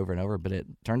thing over and over, but it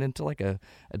turned into like a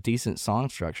decent song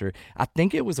structure. I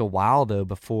think it was a while though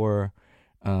before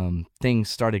things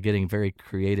started getting very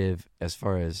creative as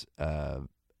far as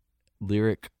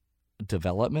lyric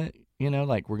development.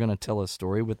 Like we're going to tell a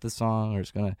story with the song, or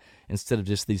it's going to, instead of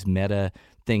just these meta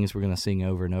things we're going to sing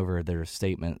over and over, there are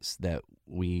statements that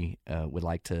we would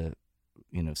like to,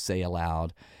 say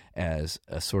aloud as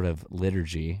a sort of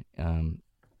liturgy.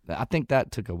 I think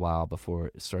that took a while before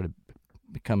it started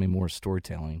becoming more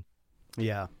storytelling.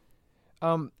 Yeah.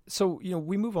 So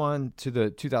we move on to the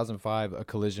 2005 A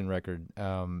Collision record.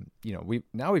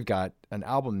 We've got an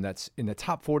album that's in the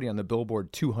top 40 on the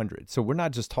Billboard 200. So we're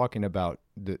not just talking about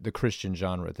the Christian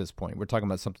genre at this point. We're talking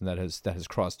about something that has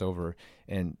crossed over,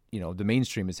 and the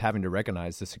mainstream is having to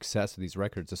recognize the success of these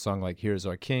records. A song like "Here Is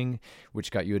Our King,"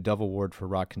 which got you a Dove Award for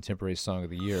Rock Contemporary Song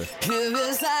of the Year. Here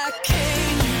is our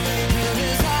King, here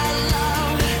is our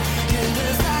Lord, here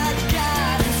is our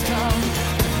God has come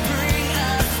to bring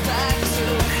us back to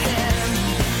Him.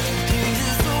 He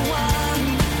is the one,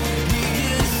 He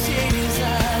is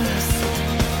Jesus.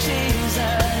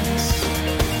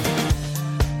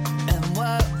 And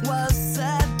what was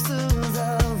said to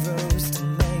the rose to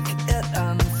make it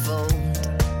unfold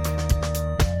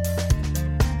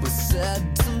was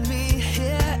said to me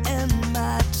here in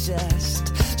my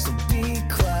chest. So be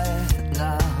quiet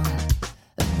now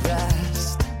and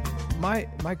rest.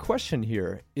 My question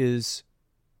here is,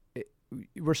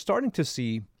 we're starting to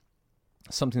see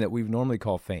something that we normally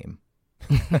call fame.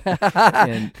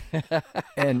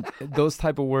 and those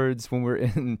type of words when we're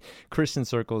in Christian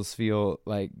circles feel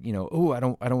like, I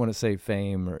don't want to say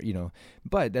fame, or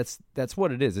but that's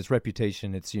what it is. It's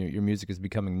reputation. It's your music is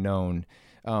becoming known.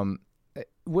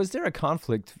 Was there a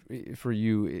conflict for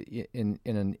you in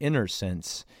an inner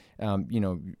sense?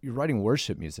 You're writing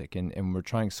worship music, and we're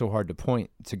trying so hard to point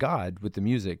to God with the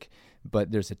music,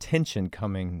 but there's a tension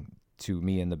coming to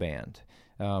me and the band.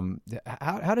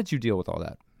 How did you deal with all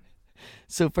that?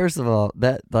 So first of all,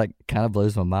 that like kind of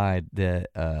blows my mind that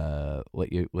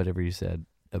whatever you said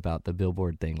about the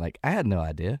Billboard thing. Like I had no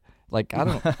idea. Like I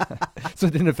don't. So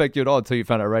it didn't affect you at all until you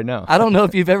found out right now. I don't know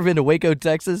if you've ever been to Waco,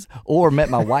 Texas, or met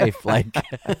my wife. Like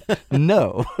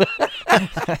no.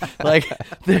 Like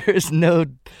there's no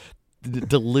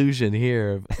delusion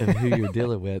here of who you're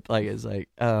dealing with. Like it's like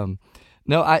no.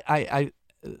 I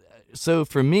so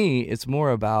for me, it's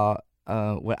more about.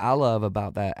 What I love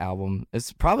about that album,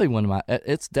 it's probably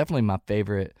it's definitely my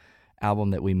favorite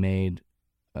album that we made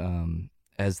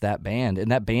as that band. And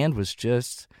that band was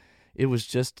just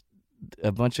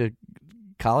a bunch of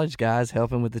college guys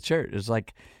helping with the church. It was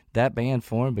like that band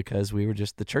formed because we were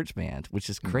just the church band, which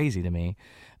is crazy to me.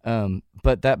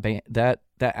 But that band, that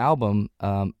album,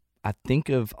 I think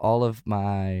of all of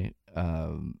my,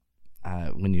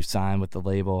 when you sign with the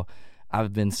label,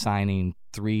 I've been signing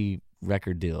 3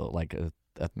 record deal, like a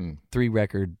 3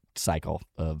 record cycle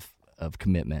of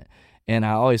commitment. And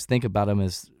I always think about them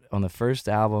as on the first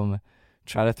album,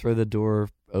 try to throw the door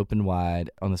open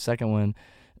wide. On the second one,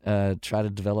 try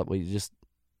to develop what you just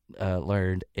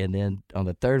learned. And then on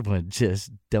the third one,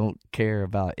 just don't care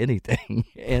about anything.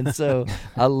 And so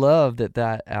I love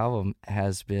that album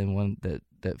has been one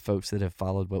that folks that have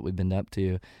followed what we've been up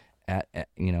to at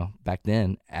back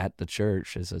then at the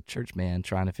church as a church man,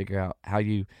 trying to figure out how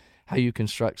you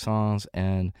construct songs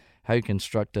and how you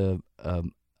construct a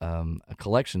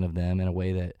collection of them in a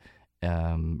way that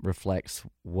reflects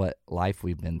what life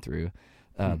we've been through.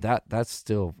 That's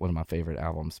still one of my favorite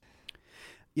albums.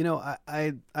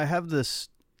 I have this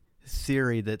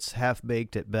theory that's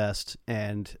half-baked at best,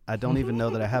 and I don't even know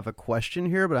that I have a question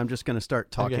here, but I'm just going to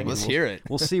start talking. Okay, let's hear it.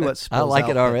 We'll see what spills I like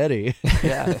out. it already.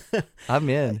 Yeah, I'm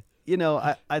in.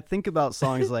 I think about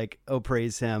songs like "Oh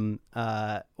Praise Him,"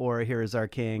 or "Here Is Our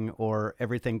King," or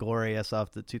 "Everything Glorious"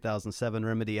 off the 2007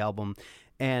 Remedy album,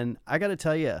 and I got to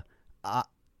tell you,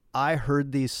 I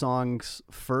heard these songs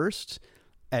first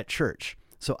at church,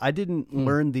 so I didn't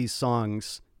learn these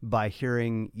songs by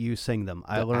hearing you sing them.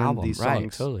 I learned these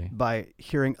songs by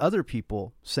hearing other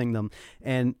people sing them,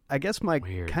 and I guess my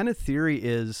kind of theory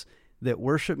is that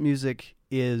worship music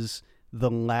is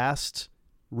the last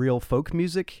real folk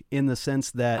music, in the sense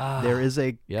that there is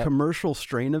a commercial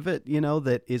strain of it,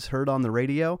 that is heard on the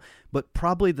radio, but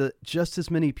probably just as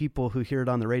many people who hear it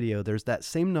on the radio, there's that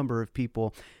same number of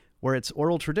people where it's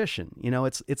oral tradition.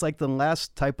 It's like the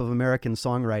last type of American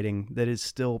songwriting that is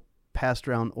still passed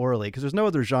around orally, because there's no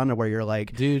other genre where you're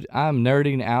like, dude, I'm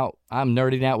nerding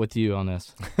out with you on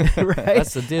this. Right?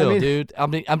 That's the deal, dude.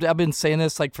 I've been saying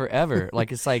this like forever.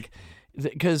 Like it's like,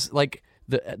 because like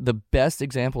the best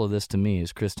example of this to me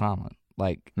is Chris Tomlin.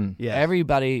 Like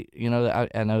everybody,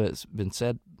 I know it's been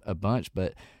said a bunch,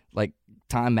 but like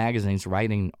Time Magazine's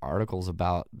writing articles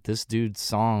about this dude's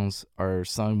songs are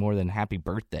sung more than Happy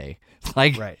Birthday.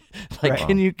 Like, Right.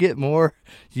 Can you get more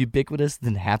ubiquitous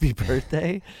than Happy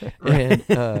Birthday?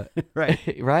 And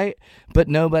right? But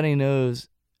nobody knows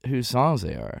whose songs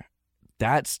they are.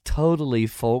 That's totally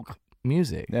folk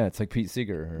music. Yeah, it's like Pete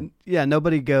Seeger. Yeah,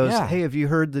 nobody goes, Yeah. hey, have you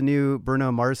heard the new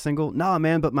Bruno Mars single? Nah,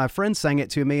 man, but my friend sang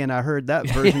it to me and I heard that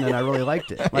version and I really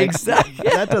liked it. Like, Exactly.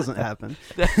 That doesn't happen.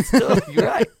 That's totally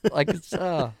right. Like, it's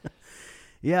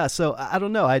Yeah, so I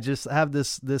don't know. I just have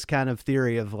this kind of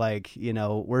theory of like, you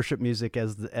know, worship music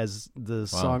as the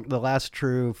song, the last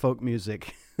true folk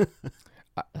music.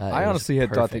 I honestly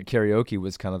had thought that karaoke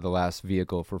was kind of the last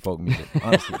vehicle for folk music,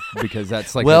 honestly, because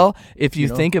that's like if you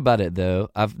think about it, though,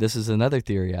 this is another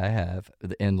theory I have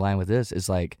in line with this. Is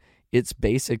like it's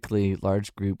basically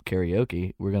large group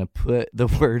karaoke. We're gonna put the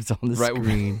words on the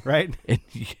screen, right?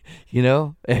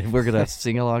 And, and we're gonna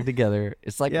sing along together.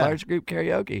 It's like large group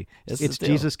karaoke. It's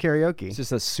Jesus karaoke. It's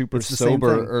just a super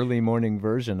sober early morning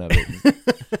version of it.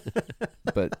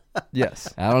 But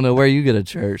yes, I don't know where you go to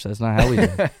church. That's not how we do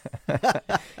it.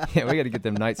 Yeah, we got to get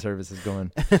them night services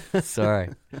going.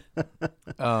 Sorry.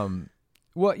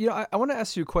 Well, I want to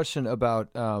ask you a question about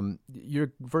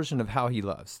your version of How He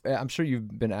Loves. I'm sure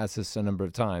you've been asked this a number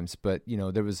of times, but,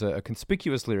 there was a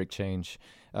conspicuous lyric change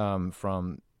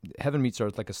from Heaven Meets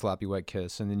Earth Like a Sloppy Wet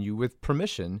Kiss, and then you, with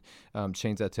permission,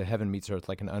 changed that to Heaven Meets Earth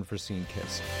Like an Unforeseen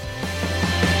Kiss.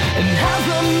 And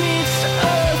heaven meets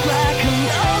earth like an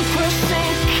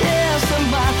unforeseen kiss, and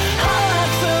my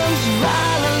heart turns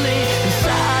violently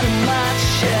inside of my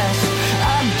chest.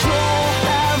 I don't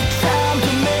have time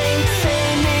to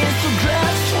maintain these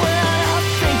regrets when I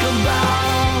think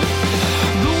about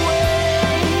the way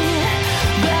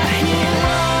that he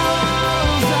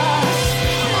loves us.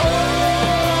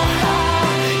 Oh,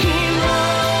 how he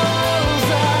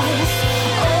loves us.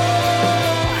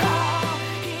 Oh, how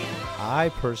he I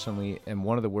personally am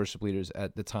one of the worship leaders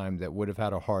at the time that would have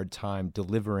had a hard time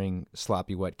delivering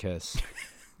Sloppy Wet Kiss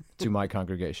to my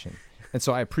congregation. And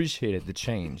so I appreciated the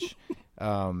change.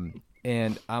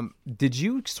 Did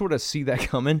you sort of see that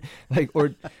coming? Like,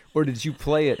 or did you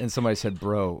play it and somebody said,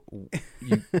 bro,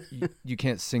 you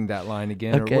can't sing that line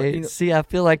again? Okay. Or what, See, I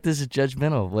feel like this is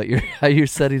judgmental. How you're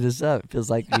setting this up. It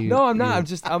feels like you. No, I'm not.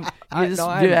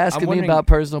 You're asking me about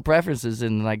personal preferences,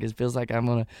 and like it feels like I'm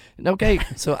gonna. Okay,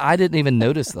 so I didn't even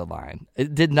notice the line.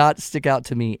 It did not stick out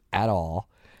to me at all.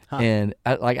 And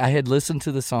I had listened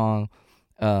to the song.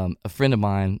 A friend of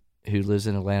mine who lives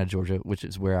in Atlanta, Georgia, which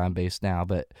is where I'm based now,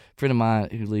 but a friend of mine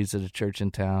who leads at a church in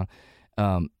town,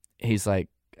 he's like,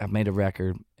 I've made a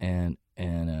record and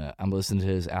I'm listening to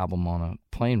his album on a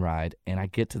plane ride, and I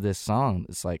get to this song.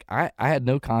 It's like I had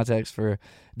no context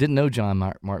didn't know John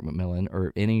Mark McMillan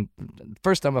or any.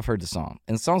 First time I've heard the song,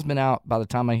 and the song's been out by the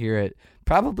time I hear it,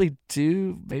 probably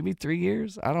 2, maybe 3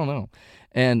 years. I don't know,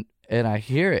 and I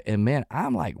hear it, and man,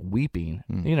 I'm like weeping.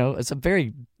 It's a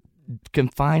very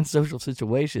confined social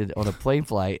situation on a plane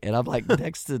flight, and I'm like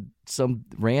next to some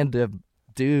random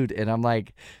dude, and I'm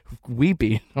like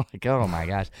weeping. I'm like, oh my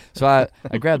gosh. So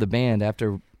I grabbed the band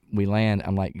after we land.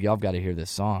 I'm like, y'all got to hear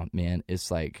this song, man.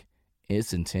 It's like,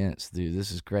 it's intense, dude. This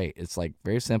is great. It's like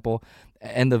very simple.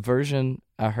 And the version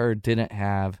I heard didn't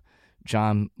have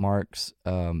John Mark's,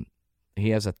 he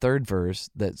has a third verse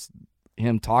that's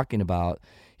him talking about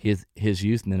his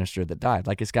youth minister that died.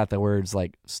 Like it's got the words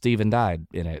like Stephen died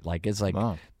in it. Like it's like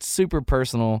super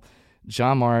personal.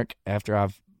 John Mark, after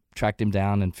I've tracked him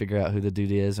down and figure out who the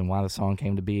dude is and why the song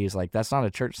came to be, he's like, that's not a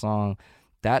church song.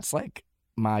 That's like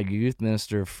my youth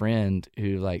minister friend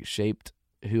who like shaped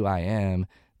who I am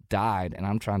died, and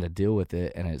I'm trying to deal with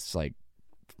it, and it's like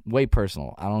way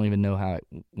personal. I don't even know how it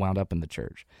wound up in the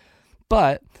church.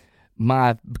 But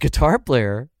my guitar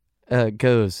player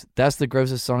goes, that's the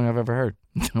grossest song I've ever heard.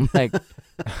 I'm like,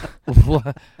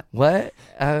 what?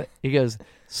 He goes,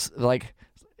 like,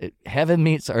 heaven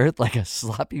meets earth like a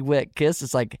sloppy wet kiss.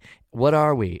 It's like, what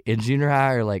are we in junior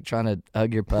high, or like trying to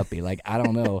hug your puppy? Like, I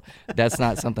don't know. That's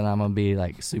not something I'm gonna be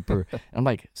like super. I'm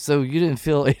like, so you didn't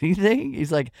feel anything?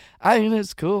 He's like, I mean,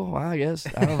 it's cool, I guess.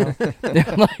 I don't know.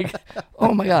 I'm like,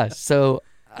 oh my gosh. So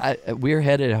we're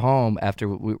headed home after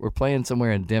we're playing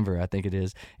somewhere in Denver, I think it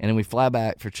is, and then we fly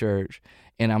back for church.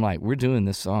 And I'm like, we're doing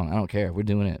this song. I don't care. We're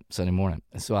doing it Sunday morning.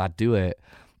 And so I do it.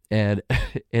 And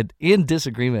in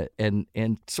disagreement and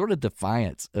sort of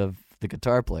defiance of the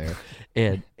guitar player,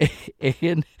 and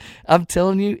I'm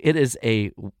telling you, it's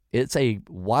a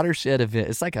watershed event.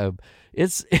 It's like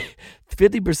it's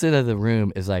 50% of the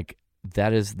room is like,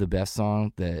 that is the best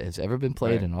song that has ever been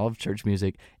played in all of church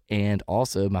music. And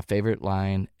also my favorite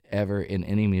line ever in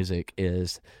any music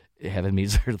is heaven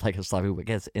meets earth like a sloppy wet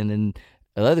kiss. And then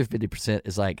The other 50%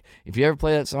 is like, if you ever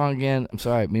play that song again, I'm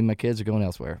sorry, me and my kids are going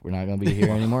elsewhere. We're not going to be here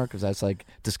anymore because that's like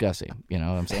disgusting. You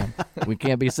know what I'm saying? We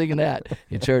can't be singing that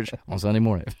in church on Sunday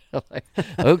morning. Like,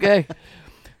 okay.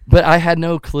 But I had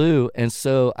no clue. And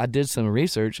so I did some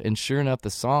research, and sure enough, the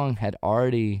song had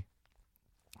already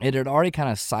kind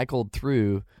of cycled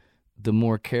through the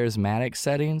more charismatic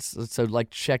settings. So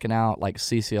like checking out like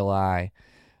CCLI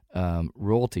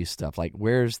royalty stuff, like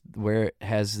where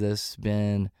has this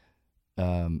been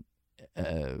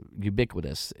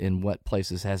ubiquitous, in what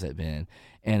places has it been?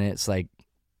 And it's like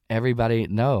everybody,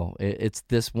 no, it's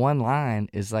this one line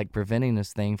is like preventing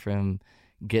this thing from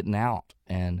getting out.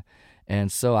 And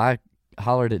so I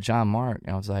hollered at John Mark,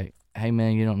 and I was like, hey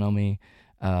man, you don't know me,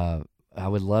 I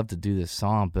would love to do this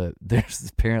song, but there's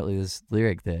apparently this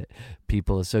lyric that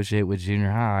people associate with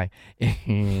junior high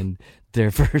and their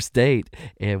first date,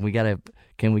 and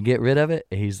can we get rid of it?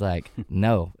 And he's like,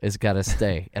 no, it's got to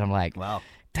stay. And I'm like, wow,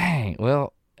 dang,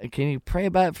 well, can you pray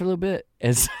about it for a little bit?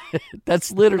 And so,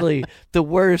 that's literally the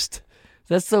worst.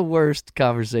 That's the worst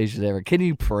conversation ever. Can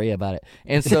you pray about it?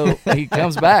 And so he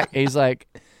comes back. He's like,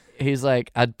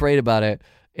 I prayed about it.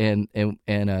 And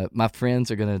my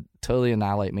friends are gonna totally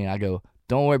annihilate me. And I go,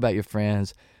 don't worry about your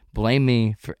friends. Blame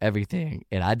me for everything.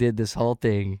 And I did this whole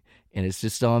thing, and it's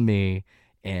just on me.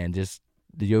 And just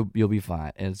you'll be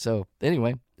fine. And so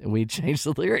anyway, we changed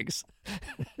the lyrics,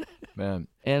 man.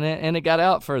 And it got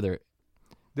out further.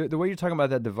 The way you're talking about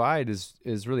that divide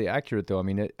is really accurate, though. I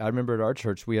mean, I remember at our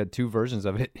church we had two versions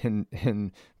of it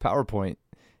in PowerPoint.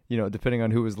 You know, depending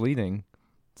on who was leading.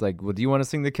 It's like, well, do you want to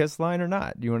sing the kiss line or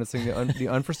not? Do you want to sing the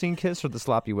unforeseen kiss or the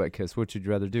sloppy wet kiss? Which would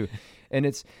you rather do? And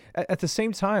it's at the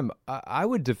same time, I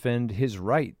would defend his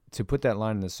right to put that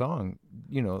line in the song,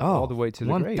 you know, all the way to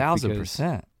the grave.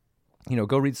 1,000%. You know,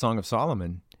 go read Song of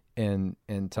Solomon and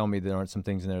tell me there aren't some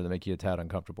things in there that make you a tad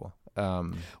uncomfortable.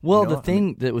 Well, the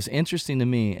thing that was interesting to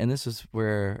me, and this is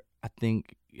where I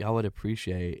think y'all would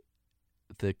appreciate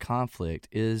the conflict,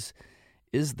 is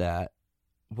that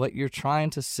what you're trying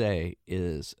to say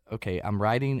is, okay, I'm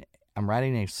writing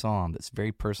a song that's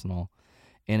very personal,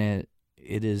 and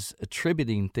it is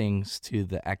attributing things to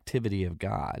the activity of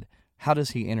God. How does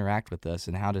he interact with us,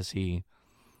 and how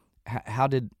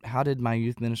did my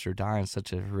youth minister die in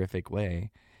such a horrific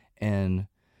way? And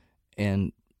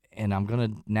I'm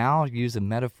going to now use a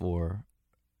metaphor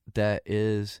that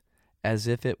is as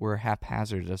if it were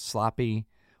haphazard. A sloppy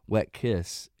wet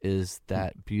kiss is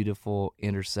that beautiful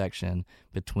intersection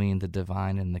between the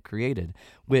divine and the created,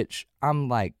 which I'm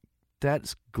like,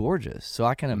 that's gorgeous. So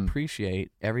I can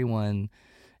appreciate everyone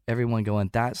going,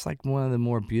 that's like one of the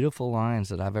more beautiful lines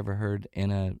that I've ever heard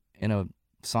in a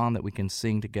song that we can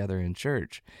sing together in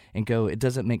church, and go, it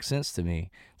doesn't make sense to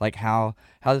me. Like how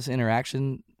this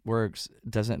interaction works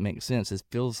doesn't make sense. It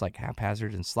feels like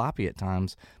haphazard and sloppy at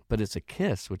times, but it's a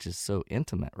kiss, which is so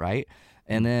intimate, right?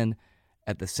 And then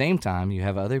at the same time, you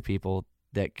have other people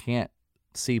that can't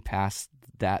see past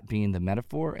that being the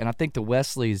metaphor. And I think the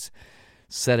Wesleys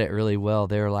said it really well.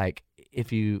 They're like,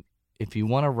 if you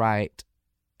want to write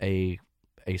a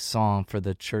song for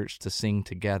the church to sing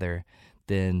together,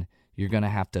 then you're going to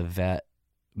have to vet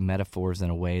metaphors in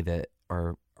a way that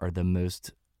are the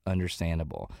most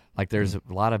understandable. Like there's a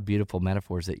lot of beautiful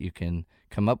metaphors that you can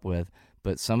come up with,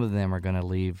 but some of them are going to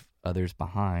leave others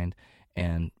behind,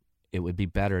 and it would be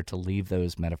better to leave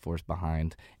those metaphors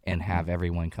behind and have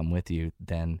everyone come with you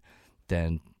than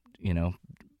you know,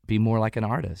 be more like an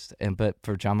artist. But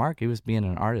for John Mark, he was being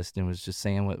an artist and was just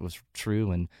saying what was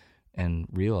true and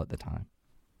real at the time.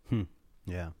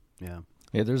 Yeah.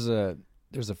 There's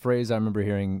a phrase I remember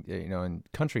hearing, you know, in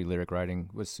country lyric writing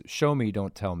was "show me,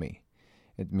 don't tell me."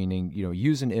 It meaning, you know,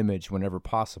 use an image whenever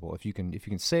possible. If you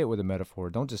can say it with a metaphor,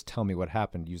 don't just tell me what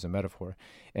happened. Use a metaphor.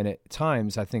 And at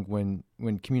times, I think when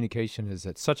communication is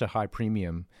at such a high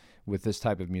premium with this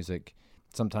type of music,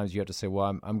 sometimes you have to say,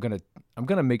 well, I'm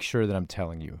gonna make sure that I'm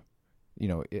telling you, you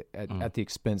know, at the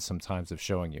expense sometimes of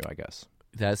showing you, I guess.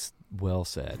 That's well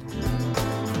said.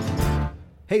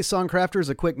 Hey, Songcrafters,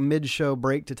 a quick mid-show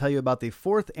break to tell you about the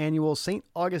 4th annual St.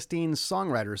 Augustine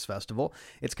Songwriters Festival.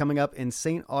 It's coming up in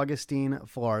St. Augustine,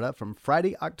 Florida, from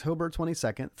Friday, October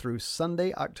 22nd through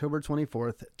Sunday, October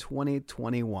 24th,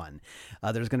 2021.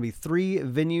 There's going to be 3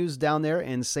 venues down there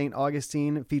in St.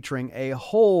 Augustine featuring a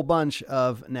whole bunch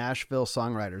of Nashville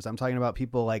songwriters. I'm talking about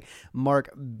people like Mark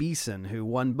Beeson, who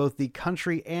won both the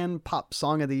country and pop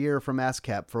song of the year from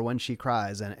ASCAP for When She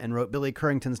Cries and wrote Billy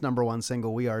Currington's #1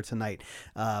 single, We Are Tonight.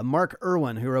 Mark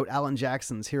Irwin, who wrote Alan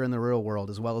Jackson's Here in the Real World,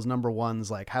 as well as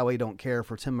 #1s like How We Don't Care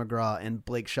for Tim McGraw and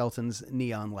Blake Shelton's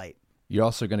Neon Light. You're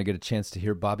also going to get a chance to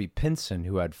hear Bobby Pinson,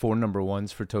 who had 4 number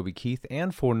ones for Toby Keith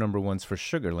and 4 number ones for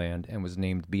Sugarland, and was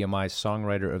named BMI's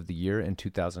Songwriter of the Year in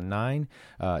 2009.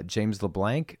 James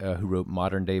LeBlanc, who wrote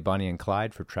Modern Day Bonnie and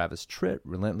Clyde for Travis Tritt,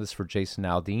 Relentless for Jason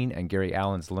Aldean, and Gary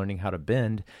Allen's Learning How to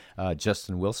Bend.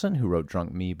 Justin Wilson, who wrote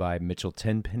Drunk Me by Mitchell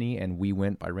Tenpenny and We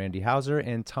Went by Randy Houser,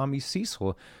 and Tommy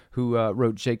Cecil, who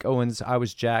wrote Jake Owen's I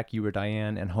Was Jack, You Were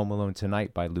Diane, and Home Alone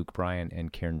Tonight by Luke Bryan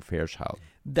and Karen Fairchild.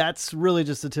 That's really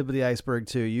just the tip of the iceberg,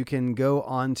 too. You can go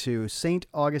on to St.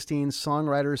 Augustine's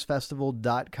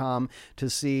SongwritersFestival.com to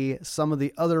see some of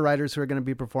the other writers who are going to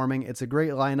be performing. It's a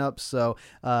great lineup, so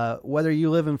whether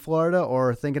you live in Florida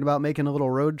or thinking about making a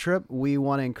little road trip, we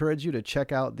want to encourage you to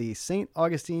check out the St.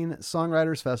 Augustine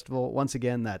Songwriters Festival. Once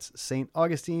again, that's St.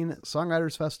 Augustine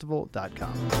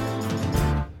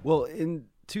SongwritersFestival.com. Well, in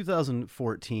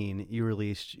 2014, you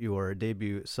released your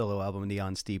debut solo album,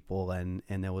 Neon Steeple, and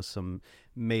there was some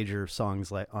major songs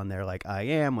like on there, like I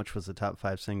Am, which was the top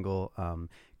 5 single,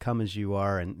 Come As You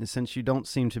Are. And since you don't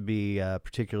seem to be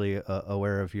particularly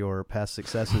aware of your past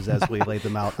successes as we laid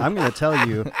them out, I'm going to tell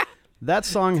you that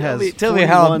song tell me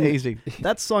how amazing.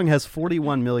 That song has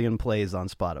 41 million plays on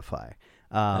Spotify.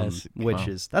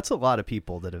 That's a lot of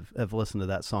people that have listened to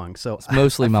that song. So it's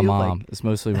mostly my mom. It's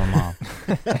mostly my mom.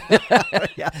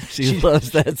 Yeah, she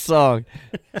loves that song.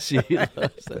 She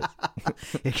loves it.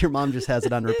 Your mom just has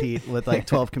it on repeat with like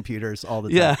 12 computers all the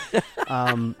time.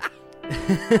 Yeah.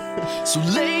 So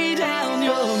lay down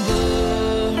your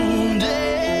burdens,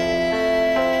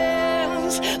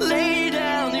 lay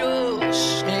down your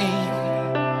shame.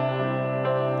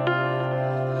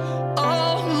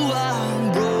 Oh,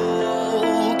 I'm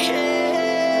broken.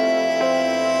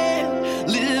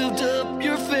 Lift up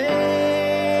your face.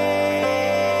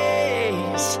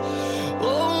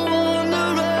 Oh,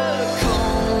 wanderer,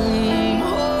 come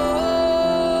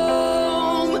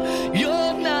home.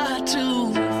 You're not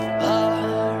too far.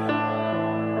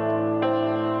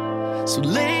 So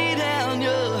lay down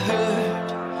your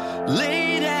hurt,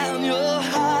 lay down your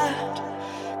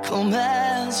heart, come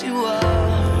as you are.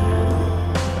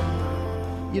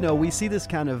 You know, we see this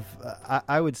kind of,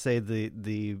 I would say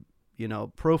the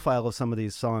profile of some of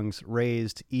these songs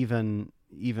raised even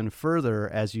further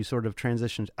as you sort of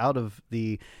transitioned out of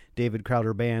the David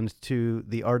Crowder Band to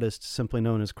the artist simply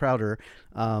known as Crowder.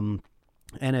 And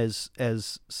as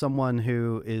someone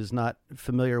who is not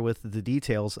familiar with the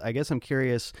details, I guess I'm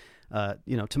curious, to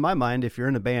my mind, if you're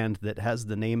in a band that has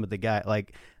the name of the guy,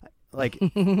 like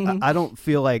I don't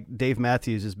feel like Dave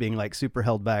Matthews is being like super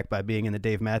held back by being in the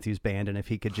Dave Matthews Band, and if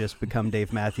he could just become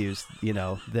Dave Matthews,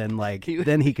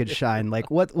 then he could shine. Like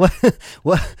what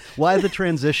why the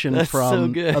transition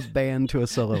from a band to a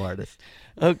solo artist?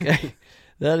 Okay.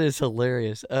 That is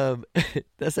hilarious.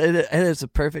 It's a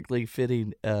perfectly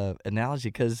fitting analogy,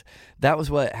 because that was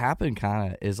what happened.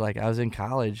 Kind of is like I was in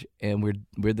college and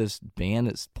we're this band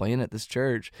that's playing at this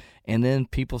church, and then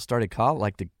people started calling,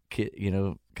 like the kid,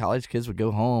 college kids would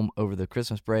go home over the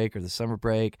Christmas break or the summer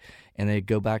break, and they'd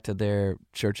go back to their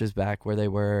churches back where they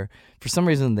were. For some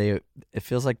reason, it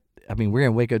feels like, I mean, we're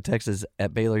in Waco, Texas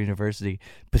at Baylor University,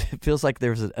 but it feels like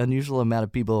there was an unusual amount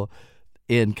of people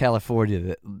in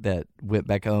California that went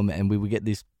back home, and we would get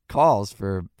these calls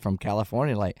from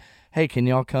California, like, hey, can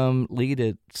y'all come lead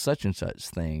at such and such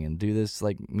thing and do this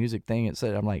like music thing,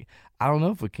 etc. I'm like, I don't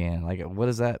know if we can. Like, what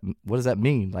does that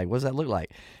mean? Like, what does that look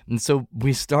like? And so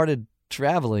we started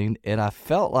traveling, and I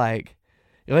felt like,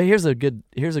 here's a good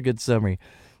summary.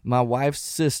 My wife's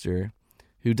sister,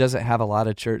 who doesn't have a lot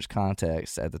of church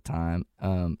context at the time,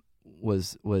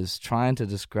 was trying to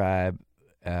describe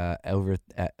over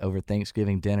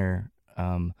Thanksgiving dinner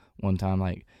one time,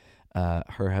 like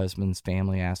her husband's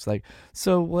family asked, like,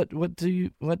 so what do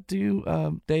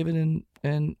David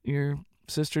and your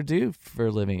sister do for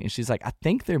a living? And she's like, I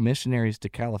think they're missionaries to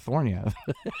California.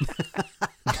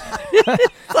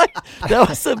 Like, that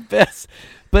was the best,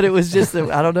 but it was just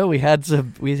I don't know. We had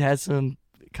some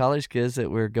college kids that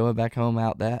were going back home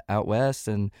out west,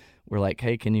 and we're like,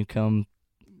 hey, can you come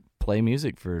play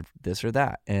music for this or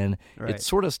that? And It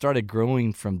sort of started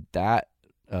growing from that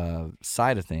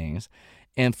side of things.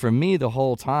 And for me, the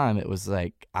whole time, it was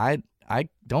like, I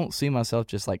don't see myself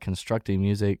just like constructing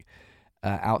music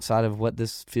outside of what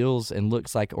this feels and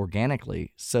looks like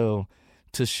organically. So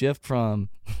to shift from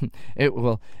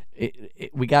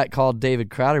we got called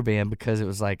David Crowder Band because it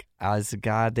was like, it's a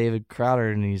guy, David Crowder,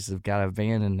 and he's got a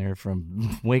band in there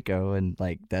from Waco, and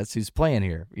like that's who's playing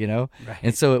here, Right.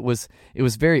 And so it was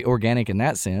very organic in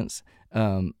that sense.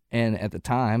 And at the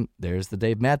time, there's the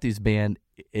Dave Matthews Band,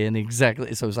 and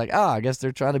exactly, so it's like, I guess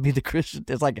they're trying to be the Christian.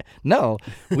 It's like, no,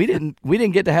 we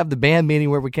didn't get to have the band meeting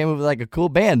where we came up with like a cool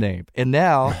band name, and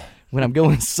now when I'm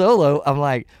going solo, I'm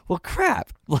like, well,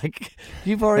 crap. Like,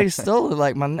 you've already stolen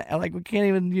like we can't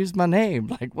even use my name.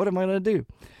 Like, what am I going to do?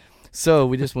 So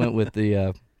we just went with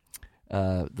the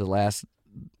last,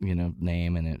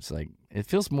 name, and it's like, it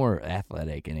feels more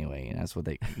athletic anyway. And that's what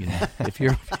they, if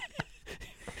you're,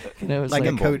 it's like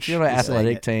a coach, an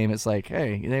athletic team. It's like,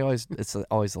 hey, it's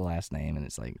always the last name, and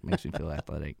it's like, makes me feel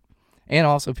athletic. And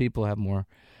also people have more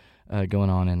going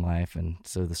on in life, and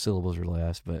so the syllables are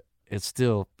less, but it's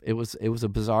still, it was a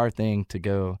bizarre thing to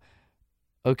go,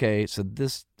 okay, so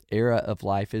this era of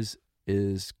life is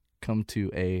come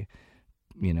to a,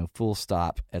 full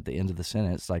stop at the end of the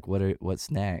sentence. Like, what's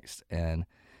next? And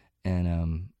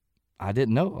I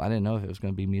didn't know if it was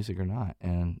going to be music or not.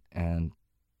 And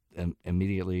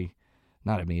immediately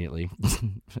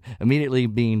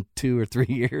being 2 or 3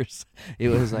 years, it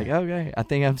was like, okay, I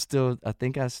think I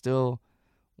still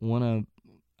want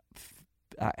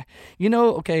to,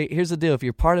 okay, here's the deal. If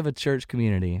you're part of a church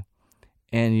community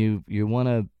and you want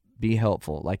to be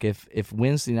helpful, like if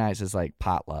Wednesday nights is like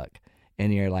potluck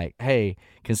and you're like, hey,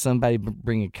 can somebody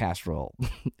bring a casserole?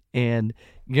 And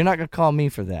you're not going to call me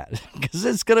for that because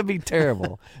it's going to be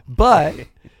terrible. But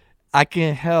I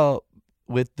can help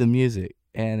with the music,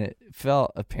 and it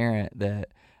felt apparent that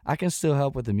I can still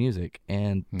help with the music,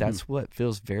 and that's what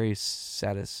feels very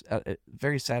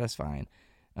satisfying.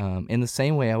 In the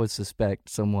same way I would suspect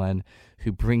someone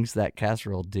who brings that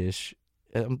casserole dish,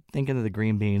 I'm thinking of the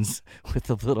green beans with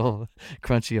the little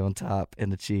crunchy on top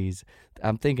and the cheese.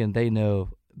 I'm thinking they know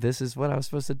this is what I was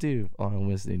supposed to do on a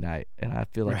Wednesday night, and I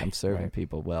feel like I'm serving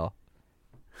people well.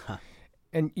 Huh.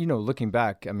 And, looking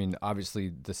back, I mean, obviously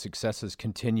the successes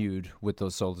continued with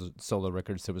those solo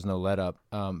records. There was no let up.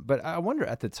 But I wonder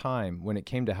at the time when it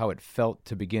came to how it felt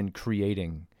to begin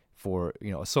creating for,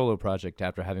 a solo project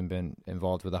after having been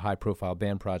involved with a high-profile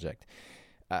band project.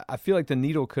 I feel like the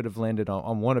needle could have landed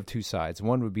on one of two sides.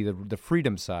 One would be the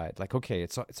freedom side. Like, okay,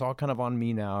 it's all kind of on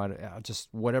me now. I'll just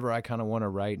whatever I kind of want to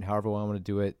write and however I want to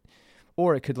do it.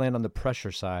 Or it could land on the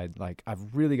pressure side. Like,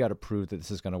 I've really got to prove that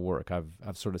this is going to work. I've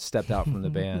sort of stepped out from the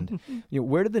band.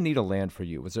 Where did the needle land for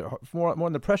you? Was it more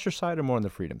on the pressure side or more on the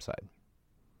freedom side?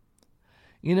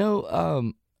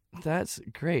 That's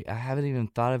great. I haven't even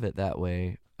thought of it that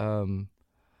way. To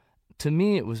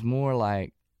me, it was more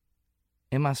like,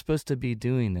 am I supposed to be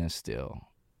doing this still?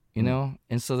 And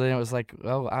so then it was like,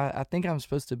 oh, I think I'm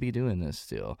supposed to be doing this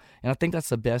still. And I think that's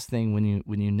the best thing when you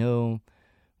know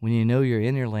you're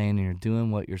in your lane and you're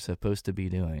doing what you're supposed to be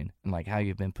doing, and like how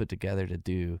you've been put together to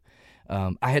do.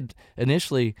 I had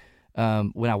initially,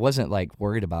 when I wasn't like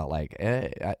worried about like,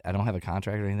 I don't have a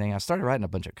contract or anything, I started writing a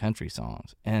bunch of country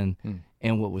songs. And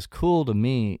what was cool to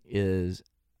me is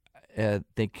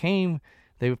they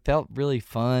felt really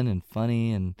fun and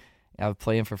funny, and I was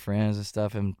playing for friends and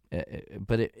stuff.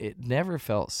 But it never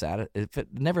felt it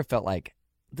never felt like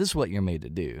this is what you're made to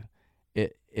do.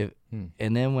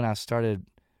 And then when I started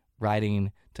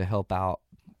writing to help out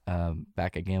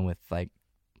back again with like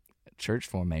church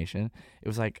formation, it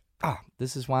was like,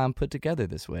 this is why I'm put together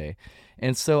this way.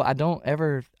 And so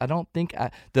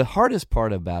the hardest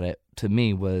part about it to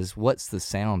me was, what's the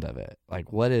sound of it?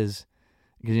 Like, what is,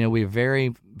 we're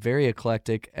very, very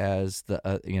eclectic as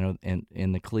the,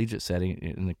 in the collegiate setting,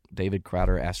 in the David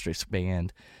Crowder Asterisk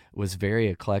Band was very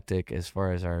eclectic as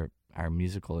far as our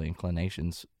musical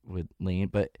inclinations would lean.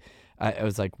 But I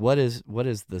was like, what is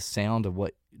the sound of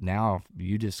what now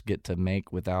you just get to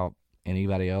make without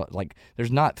anybody else? Like,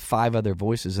 there's not 5 other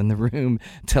voices in the room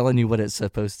telling you what it's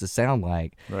supposed to sound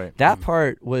like. Right. That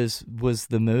part was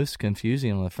the most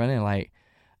confusing on the front end. Like,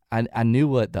 I knew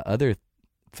what the other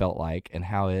felt like and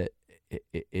how it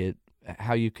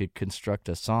how you could construct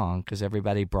a song because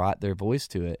everybody brought their voice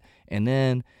to it, and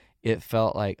then it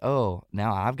felt like, oh,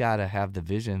 now I've got to have the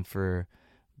vision for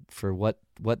what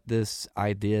this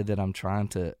idea that I'm trying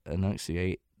to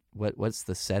enunciate, what's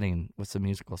the setting, what's the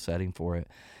musical setting for it,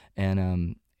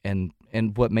 and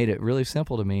what made it really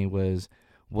simple to me was,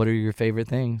 what are your favorite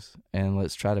things, and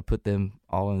let's try to put them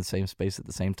all in the same space at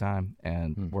the same time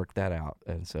and work that out.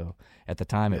 And so at the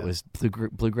time it was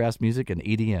bluegrass music and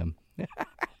EDM.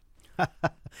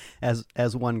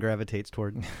 as one gravitates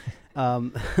toward.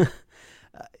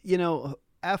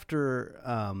 After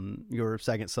your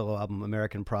second solo album,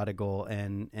 American Prodigal,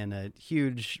 and a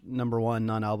huge #1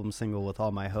 non-album single with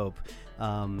All My Hope,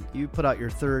 you put out your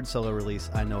third solo release,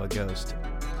 I Know a Ghost.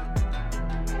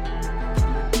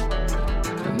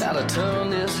 Now to turn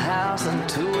this house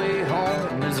into a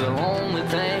home is the only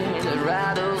thing that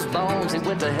rattles bones. He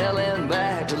went to hell and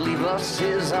back to leave us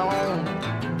his own.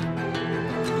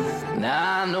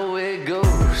 Now I know a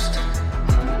ghost.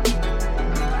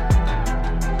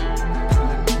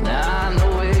 Now I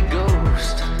know a ghost.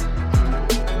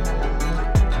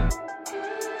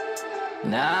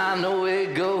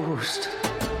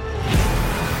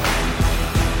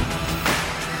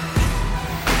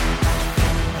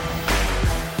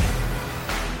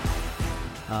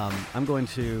 I'm going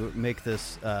to make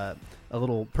this a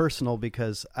little personal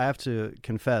because I have to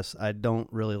confess I don't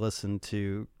really listen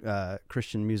to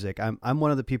Christian music. I'm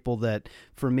one of the people that,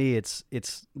 for me, it's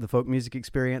the folk music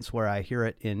experience where I hear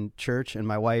it in church, and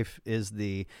my wife is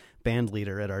the band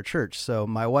leader at our church. So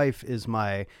my wife is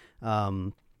my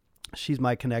she's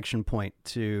my connection point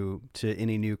to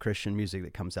any new Christian music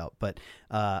that comes out. But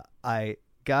I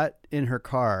got in her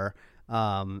car,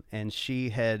 and she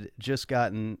had just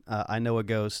gotten I Know a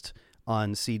Ghost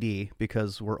on CD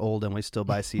because we're old and we still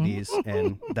buy CDs,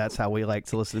 and that's how we like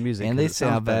to listen to music. And they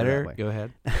sound better. Go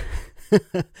ahead.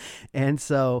 And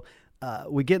so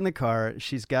we get in the car.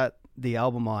 She's got the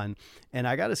album on, and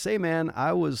I gotta say, man,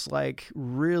 I was like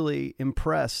really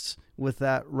impressed with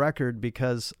that record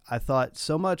because I thought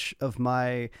so much of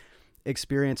my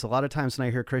experience. A lot of times when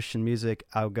I hear Christian music,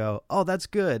 I'll go, oh, that's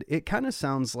good. It kind of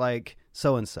sounds like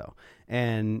so-and-so.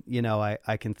 And, you know,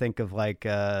 I can think of like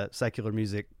secular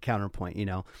music counterpoint, you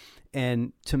know,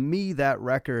 and to me, that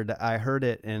record, I heard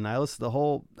it and I listened to the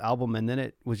whole album, and then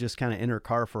it was just kind of in her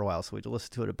car for a while. So we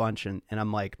listened to it a bunch, and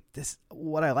I'm like,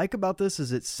 what I like about this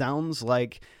is this sounds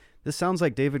like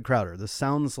David Crowder. This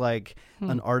sounds like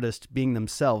an artist being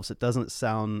themselves. It doesn't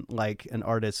sound like an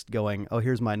artist going, oh,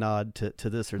 here's my nod to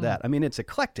this or that. I mean, it's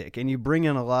eclectic, and you bring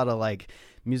in a lot of like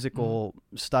musical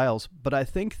styles. But I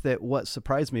think that what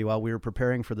surprised me while we were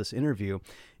preparing for this interview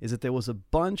is that there was a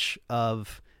bunch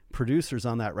of producers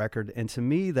on that record, and to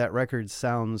me that record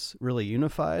sounds really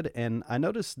unified. And I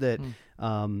noticed that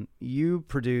you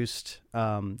produced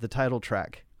the title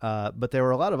track, but there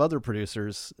were a lot of other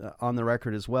producers on the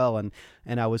record as well, and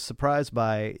I was surprised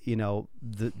by, you know,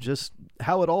 just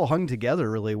how it all hung together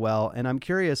really well. And I'm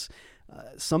curious,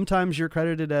 sometimes you're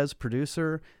credited as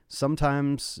producer,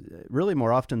 sometimes, really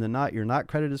more often than not, you're not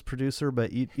credited as producer,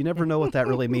 but you never know what that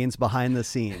really means behind the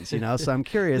scenes, you know. So I'm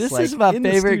curious. This like, is my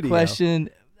favorite question.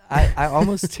 I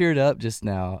almost teared up just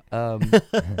now.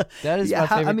 That is my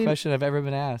favorite question I've ever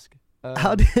been asked.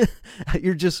 How did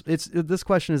you're just? This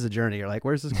question is a journey. You're like,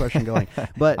 where's this question going?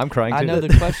 But I'm crying. I know the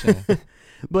question.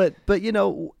 but you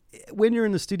know, when you're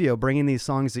in the studio bringing these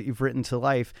songs that you've written to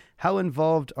life, how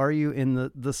involved are you in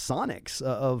the sonics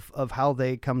of how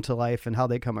they come to life and how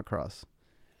they come across?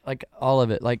 Like all of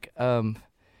it. Like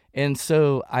and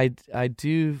so I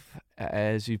do,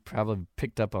 as you probably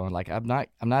picked up on, like I'm not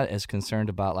as concerned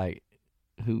about like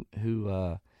who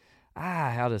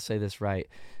how to say this right.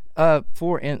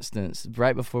 For instance,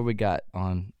 right before we got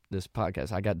on this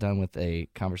podcast, I got done with a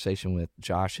conversation with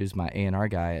Josh, who's my A&R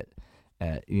guy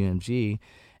at UMG.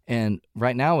 And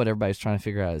right now what everybody's trying to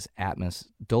figure out is Atmos,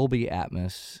 Dolby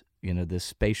Atmos, you know, this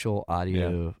spatial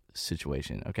audio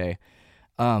situation. Okay.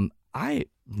 I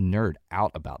nerd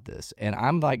out about this, and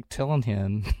I'm like telling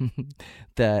him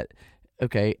that,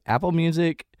 okay, Apple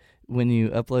Music, when you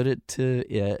upload it to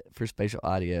it for spatial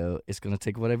audio, it's going to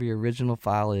take whatever your original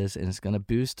file is, and it's going to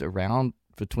boost around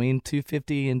between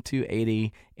 250 and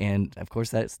 280. And of course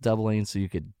that's doubling. So you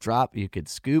could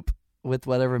scoop with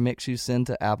whatever mix you send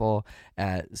to Apple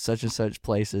at such and such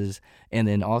places. And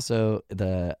then also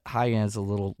the high end's a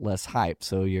little less hype.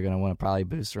 So you're going to want to probably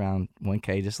boost around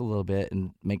 1K just a little bit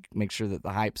and make sure that the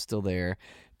hype's still there.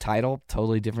 Title,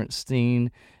 totally different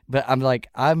scene. But I'm like,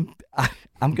 I'm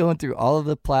going through all of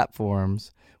the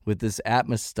platforms with this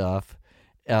Atmos stuff,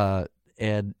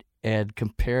 and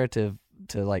comparative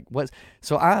to like what's,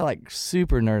 so I like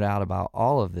super nerd out about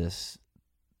all of this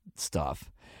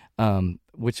stuff.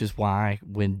 Which is why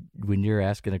when you're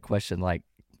asking a question like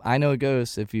I Know a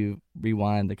Ghost, if you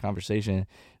rewind the conversation,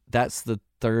 that's the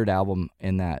third album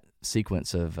in that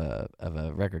sequence of a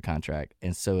record contract.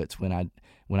 And so it's when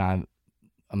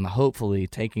I'm hopefully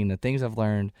taking the things I've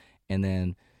learned and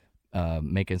then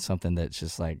making something that's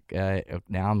just like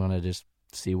now I'm gonna just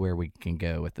see where we can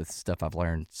go with the stuff I've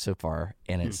learned so far.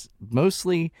 And it's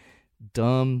mostly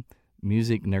dumb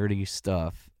music nerdy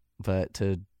stuff, but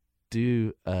to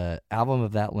do an album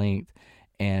of that length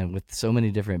and with so many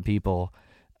different people,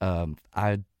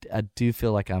 I do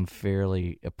feel like I'm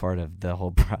fairly a part of the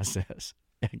whole process.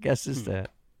 I guess is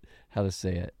how to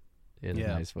say it in a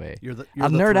nice way. I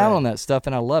nerd out on that stuff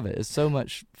and I love it. It's so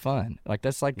much fun. Like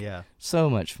that's like so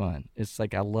much fun. It's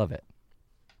like I love it.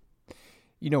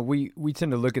 You know, we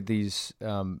tend to look at these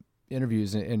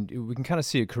interviews and we can kind of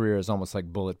see a career as almost like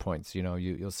bullet points. You know,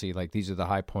 you'll see like these are the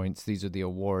high points, these are the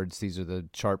awards, these are the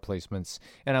chart placements.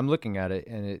 And I'm looking at it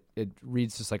and it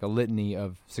reads just like a litany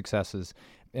of successes.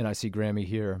 And I see Grammy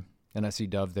here, and I see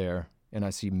Dove there, and I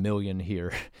see million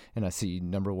here, and I see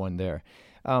number one there.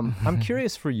 I'm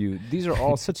curious for you. These are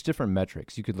all such different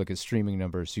metrics. You could look at streaming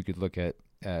numbers. You could look at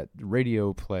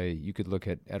radio play. You could look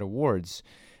at awards.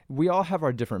 We all have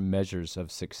our different measures of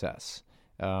success.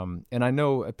 And I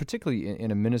know, particularly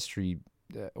in a ministry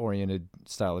oriented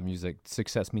style of music,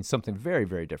 success means something very,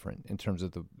 very different in terms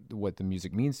of what the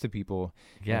music means to people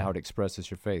and how it expresses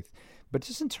your faith. But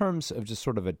just in terms of just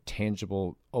sort of a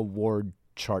tangible award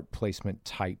chart placement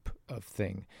type of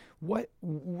thing,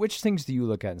 which things do you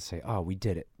look at and say, oh, we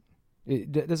did it?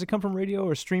 Does it come from radio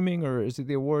or streaming, or is it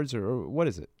the awards, or what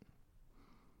is it?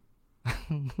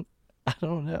 I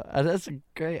don't know. That's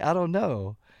great. I don't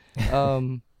know.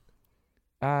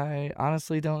 I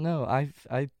honestly don't know.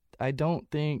 I don't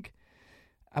think.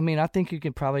 I mean, I think you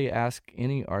could probably ask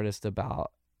any artist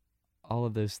about all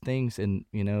of those things, and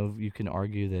you can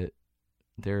argue that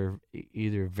they're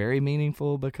either very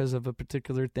meaningful because of a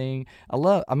particular thing. I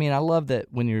love that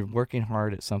when you're working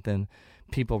hard at something,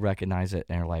 people recognize it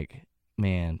and are like,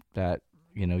 man, that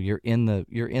you're in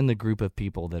the group of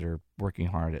people that are working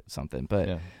hard at something.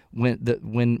 But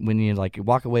when you like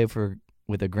walk away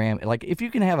with a Grammy, like if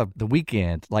you can have The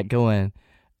Weeknd like going,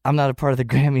 I'm not a part of the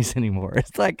Grammys anymore.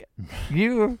 It's like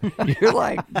you're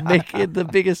like making the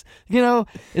biggest.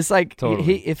 It's like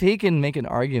totally. if he can make an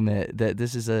argument that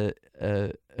this is a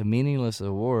meaningless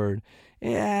award,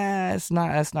 that's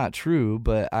not true.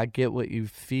 But I get what you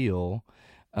feel.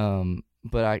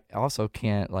 But I also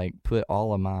can't like put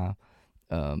all of my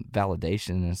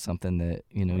validation in something that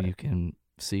you can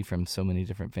see from so many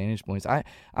different vantage points. When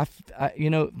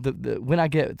I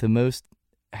get the most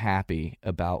happy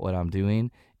about what I'm doing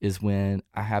is when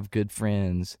I have good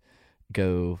friends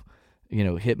go,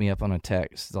 hit me up on a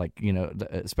text, like,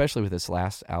 especially with this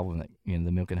last album,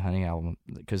 the Milk and Honey album,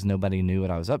 because nobody knew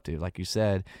what I was up to. Like you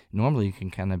said, normally you can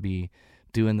kind of be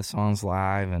doing the songs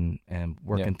live and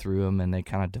working through them, and they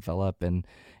kind of develop, and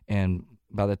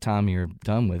by the time you're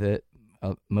done with it,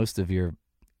 most of your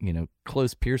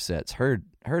close peer sets heard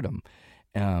them.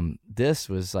 This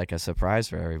was like a surprise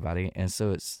for everybody, and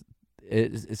so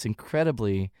it's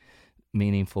incredibly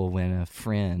meaningful when a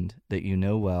friend that you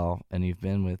know well and you've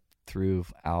been with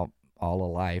throughout all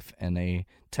of life, and they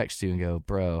text you and go,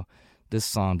 bro, this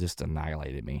song just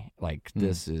annihilated me. Like,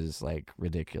 this is like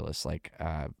ridiculous. Like,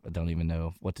 I don't even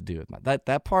know what to do with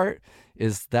that part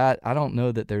is that I don't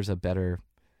know that there's a better.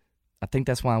 I think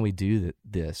that's why we do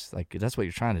this. Like, that's what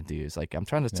you're trying to do. Is like, I'm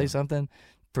trying to say something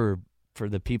for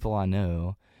the people I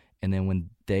know, and then when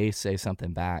they say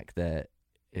something back that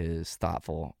is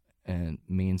thoughtful and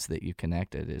means that you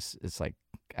connected, it's like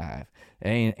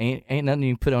ain't nothing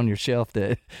you can put on your shelf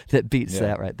that beats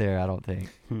that right there. I don't think.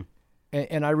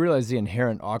 And I realize the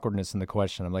inherent awkwardness in the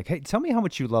question. I'm like, hey, tell me how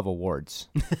much you love awards.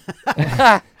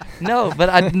 No, but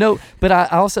I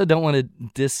also don't want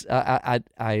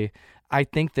to I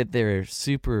think that they're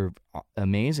super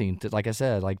amazing. Like I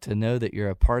said, like to know that you're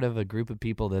a part of a group of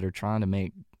people that are trying to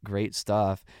make great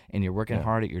stuff, and you're working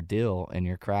hard at your deal and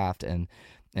your craft, and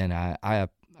I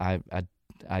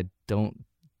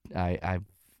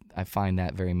find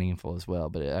that very meaningful as well.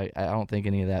 But I don't think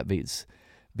any of that beats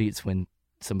when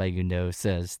somebody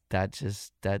says that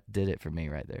did it for me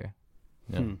right there.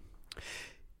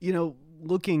 Yeah.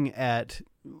 Looking at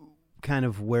kind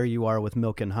of where you are with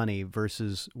Milk and Honey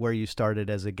versus where you started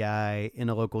as a guy in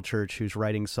a local church who's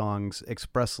writing songs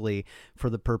expressly for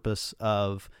the purpose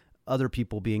of other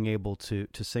people being able to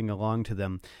sing along to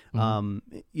them.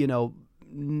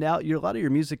 Now a lot of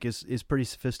your music is pretty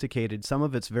sophisticated. Some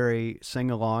of it's very sing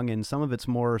along, and some of it's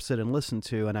more sit and listen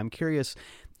to. And I'm curious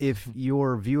if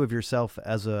your view of yourself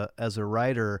as a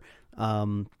writer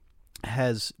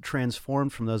has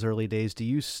transformed from those early days. Do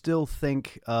you still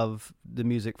think of the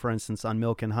music, for instance, on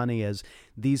Milk and Honey, as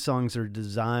these songs are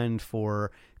designed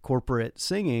for corporate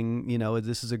singing?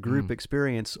 This is a group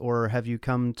experience, or have you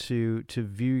come to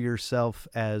view yourself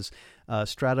as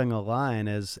straddling a line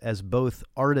as both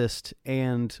artist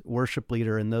and worship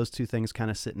leader, and those two things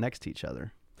kind of sit next to each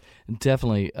other?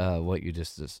 Definitely what you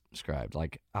just described.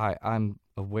 Like I'm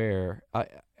aware. I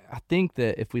think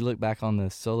that if we look back on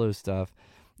the solo stuff,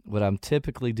 what I'm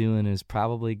typically doing is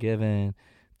probably giving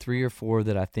 3 or 4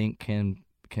 that I think can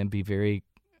be very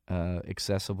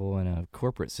accessible in a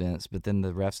corporate sense, but then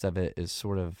the rest of it is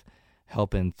sort of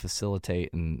helping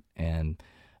facilitate and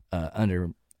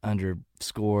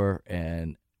underscore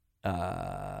and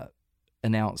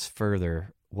announce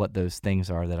further what those things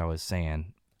are that I was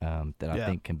saying that I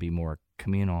think can be more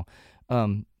communal.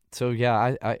 So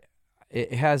yeah,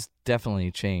 it has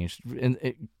definitely changed.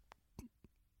 And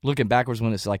looking backwards,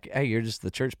 when it's like, hey, you're just the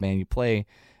church band, you play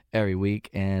every week,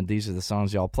 and these are the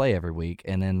songs y'all play every week,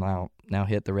 and then now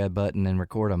hit the red button and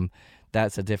record them.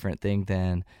 That's a different thing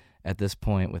than at this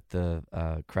point with the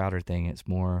Crowder thing. It's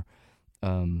more,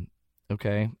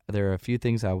 okay, there are a few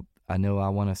things I I know I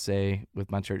want to say with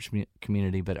my church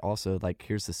community, but also like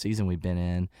here's the season we've been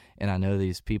in, and I know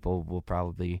these people will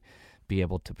probably be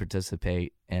able to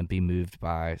participate and be moved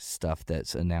by stuff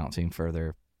that's announcing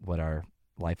further what our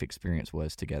life experience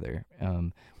was together,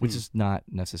 which is not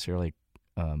necessarily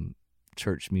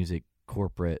church music,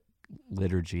 corporate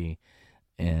liturgy,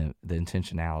 and the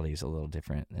intentionality is a little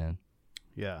different then.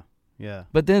 Yeah. Yeah.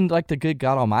 But then like the Good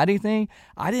God Almighty thing,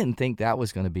 I didn't think that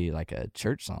was going to be like a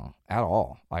church song at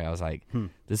all. Like I was like,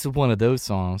 this is one of those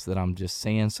songs that I'm just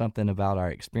saying something about our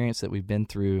experience that we've been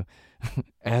through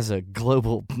as a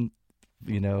global,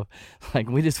 like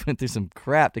we just went through some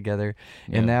crap together.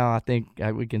 Yeah. And now I think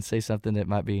we can say something that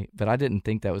might be, but I didn't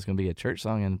think that was going to be a church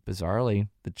song. And bizarrely,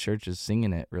 the church is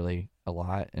singing it really a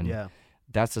lot. And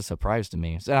that's a surprise to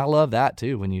me. So I love that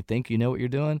too. When you think you know what you're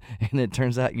doing, and it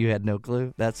turns out you had no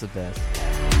clue. That's the best.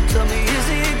 Tell me, is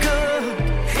he good?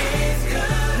 He's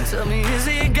good. Tell me, is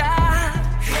he God?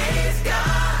 He's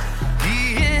God.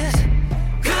 He is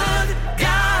good,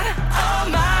 God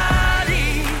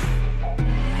Almighty.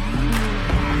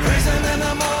 Praise him in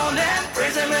the morning,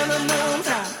 praise him in the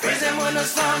noontime, praise him when the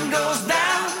sun goes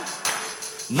down.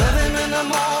 Love him in the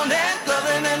morning, love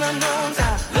him in the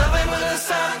noontime, love him when the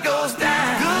sun goes down.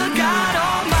 Good God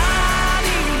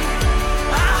Almighty,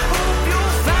 I hope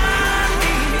you'll find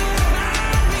me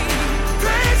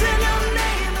praising your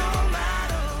name no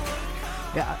matter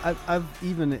what. Yeah, I've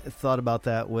even thought about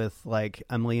that with like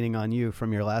I'm Leaning on You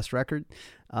from your last record.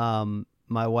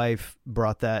 My wife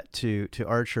brought that to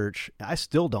our church. I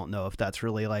still don't know if that's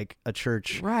really like a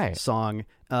church song,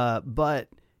 but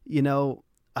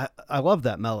I love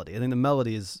that melody. I think the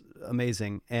melody is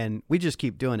amazing, and we just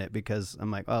keep doing it because I'm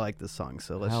like, I like this song,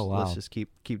 so let's just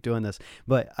keep doing this.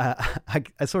 But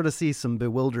I sort of see some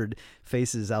bewildered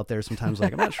faces out there sometimes,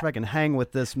 like I'm not sure I can hang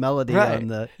with this melody on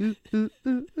the ooh, ooh,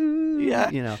 ooh,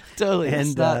 ooh, totally.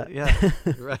 And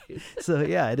right. So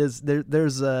it is.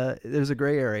 There's a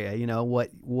gray area.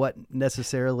 What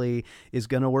necessarily is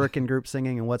going to work in group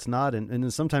singing and what's not, and then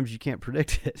sometimes you can't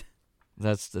predict it.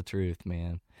 That's the truth,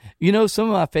 man. Some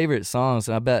of my favorite songs,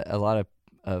 and I bet a lot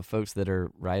of folks that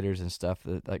are writers and stuff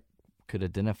that like could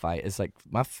identify, it's like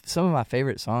some of my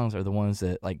favorite songs are the ones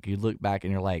that like you look back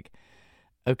and you're like,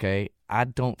 okay, I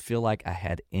don't feel like I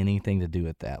had anything to do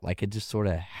with that. Like it just sort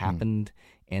of happened,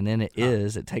 and then it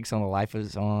takes on a life of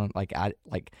its own. Like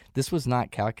this was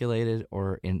not calculated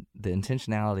or in the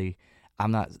intentionality.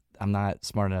 I'm not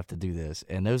smart enough to do this,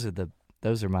 and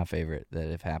those are my favorite that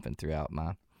have happened throughout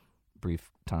my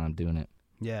brief time doing it.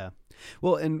 Yeah.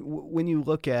 Well, and when you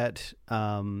look at,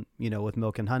 with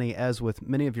Milk and Honey, as with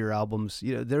many of your albums,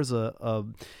 there's a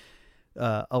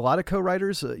lot of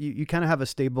co-writers. You kind of have a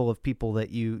stable of people that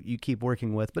you keep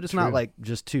working with, but it's not like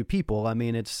just two people. I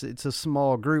mean, it's a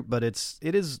small group, but it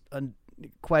is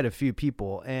quite a few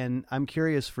people. And I'm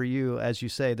curious for you, as you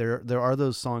say, there are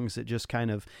those songs that just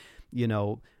kind of,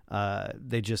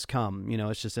 they just come,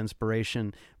 it's just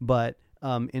inspiration. But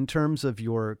in terms of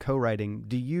your co-writing,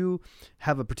 do you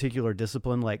have a particular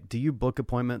discipline? Like, do you book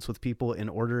appointments with people in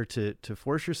order to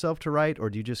force yourself to write, or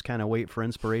do you just kind of wait for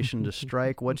inspiration to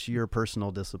strike? What's your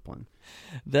personal discipline?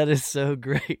 That is so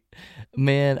great,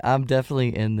 man. I'm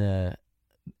definitely in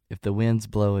if the wind's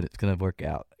blowing, it's going to work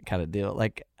out kind of deal.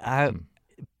 Like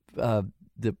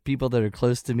the people that are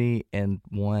close to me and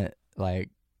want like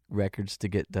records to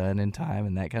get done in time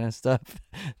and that kind of stuff,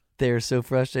 they're so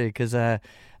frustrated because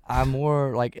I'm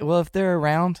more like, well, if they're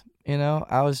around,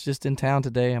 I was just in town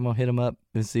today, I'm going to hit them up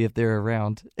and see if they're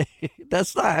around.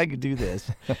 That's not how you do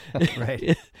this.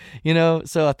 Right.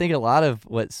 So I think a lot of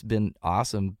what's been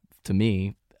awesome to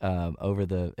me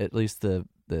over at least the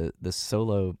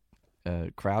solo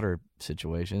Crowder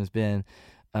situation has been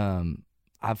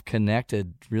I've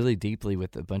connected really deeply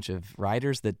with a bunch of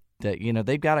writers that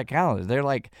they've got a calendar.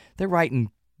 They're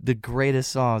writing the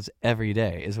greatest songs every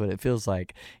day is what it feels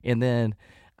like. And then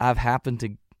I've happened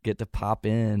to get to pop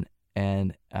in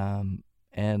and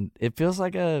it feels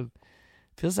like going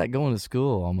to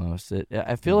school almost.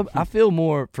 I feel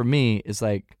more, for me, it's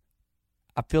like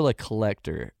I feel a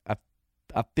collector. I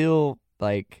feel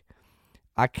like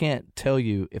I can't tell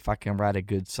you if I can write a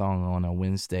good song on a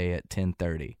Wednesday at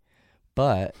 10:30,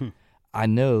 but I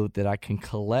know that I can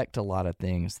collect a lot of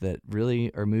things that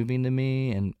really are moving to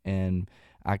me, and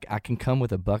I can come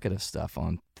with a bucket of stuff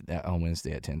on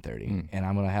Wednesday at 10:30, and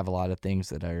I'm gonna have a lot of things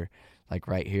that are like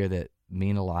right here that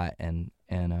mean a lot, and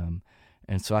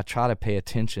so I try to pay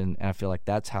attention, and I feel like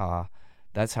that's how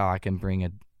I can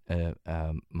bring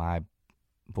my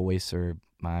voice or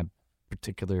my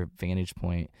particular vantage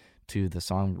point to the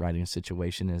songwriting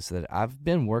situation, is that I've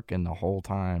been working the whole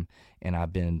time, and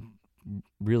I've been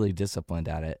really disciplined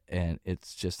at it, and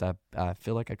it's just I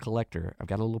feel like a collector. I've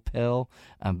got a little pail,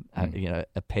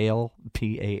 a pail,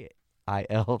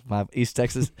 PAIL. My East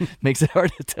Texas makes it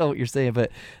hard to tell what you're saying,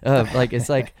 but it's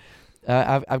like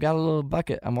I've got a little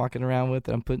bucket I'm walking around with,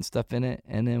 and I'm putting stuff in it,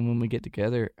 and then when we get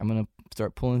together, I'm gonna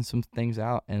start pulling some things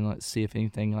out, and let's see if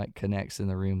anything like connects in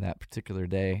the room that particular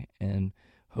day, and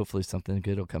hopefully something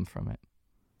good will come from it.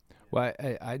 Well,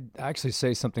 I actually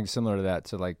say something similar to that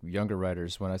to like younger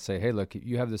writers when I say, hey, look,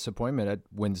 you have this appointment at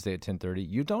Wednesday at 10:30.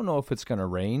 You don't know if it's going to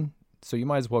rain, so you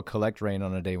might as well collect rain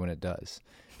on a day when it does.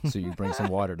 So you bring some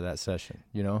water to that session,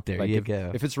 you know? There you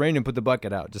go. If it's raining, put the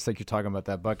bucket out, just like you're talking about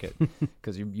that bucket,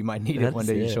 because you might need it one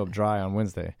day. You show up dry on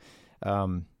Wednesday.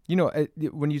 When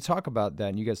you talk about that,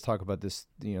 and you guys talk about this,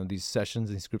 these sessions,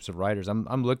 these groups of writers,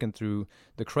 I'm looking through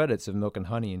the credits of Milk and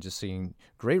Honey and just seeing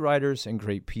great writers and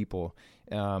great people,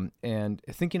 and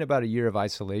thinking about a year of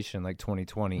isolation like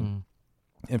 2020.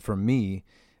 And for me,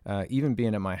 even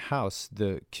being at my house,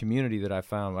 the community that I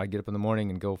found, I get up in the morning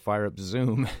and go fire up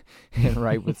Zoom and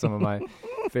write with some of my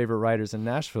favorite writers in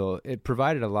Nashville. It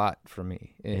provided a lot for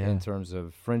me in terms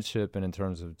of friendship and in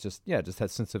terms of just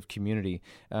that sense of community.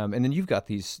 And then you've got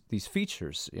these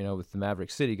features, with the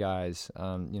Maverick City guys,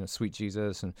 Sweet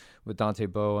Jesus, and with Dante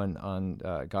Bowe and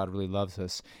on God Really Loves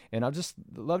Us. And I'd just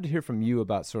love to hear from you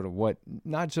about sort of what,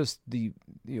 not just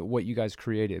what you guys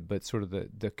created, but sort of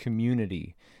the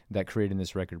community that creating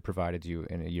this record provided you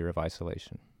in a year of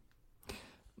isolation.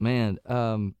 Man,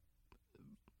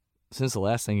 since the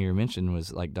last thing you mentioned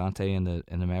was like Dante and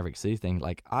the Maverick City thing,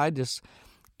 like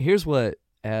here's what,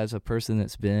 as a person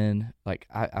that's been like,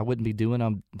 I wouldn't be doing what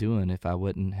I'm doing if I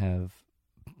wouldn't have,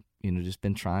 just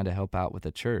been trying to help out with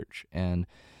the church. And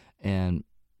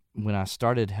when I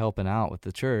started helping out with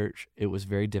the church, it was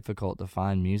very difficult to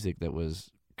find music that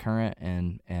was current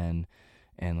and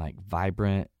like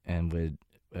vibrant, and would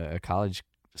a college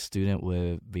student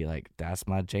would be like, that's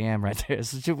my jam right there.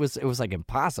 So it was like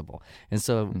impossible. And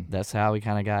so that's how we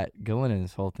kind of got going in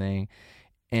this whole thing.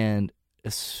 And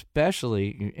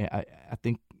especially, I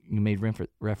think you made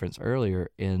reference earlier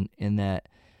in that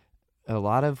a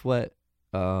lot of what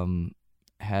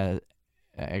has,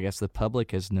 I guess, the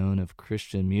public has known of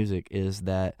Christian music is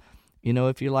that,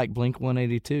 if you like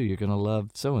Blink-182, you're gonna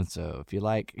love so and so. If you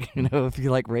like,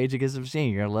 Rage Against the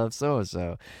Machine, you're gonna love so and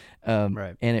so.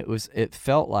 Right. And it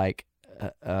felt like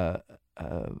a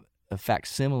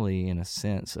facsimile in a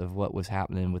sense of what was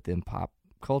happening within pop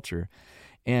culture,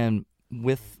 and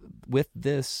with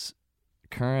this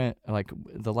current, like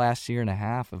the last year and a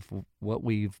half of what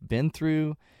we've been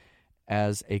through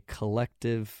as a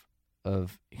collective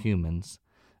of humans.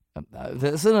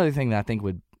 That's another thing that I think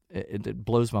it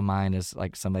blows my mind as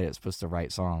like somebody that's supposed to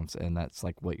write songs, and that's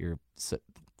like what you're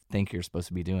supposed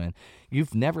to be doing.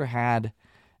 You've never had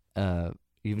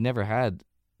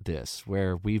this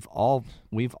where we've all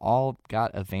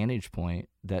got a vantage point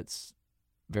that's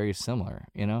very similar,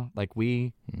 like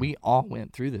we all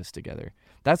went through this together.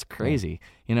 That's crazy,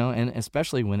 and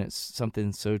especially when it's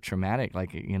something so traumatic,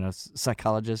 like,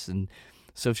 psychologists and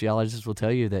sociologists will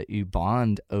tell you that you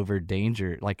bond over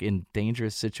danger, like in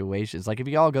dangerous situations. Like if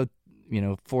you all go,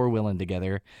 four-wheeling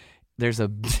together, there's a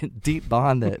deep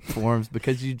bond that forms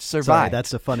because you survive. Sorry,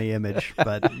 that's a funny image,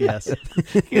 but yes.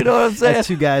 You know what I'm saying? That's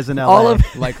two guys in LA.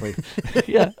 Likely.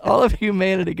 Yeah, all of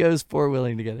humanity goes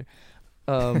four-wheeling together.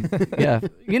 Yeah,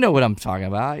 you know what I'm talking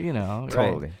about,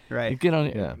 Totally. Right. You get on,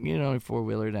 a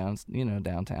four-wheeler down,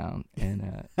 downtown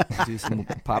and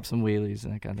pop some wheelies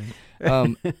and that kind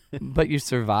of thing. But you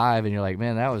survive, and you're like,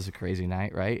 man, that was a crazy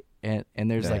night, right? And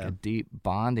there's like a deep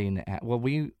bonding.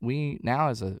 We now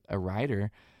as a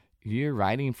writer, you're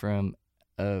writing from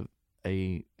a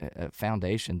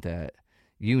foundation that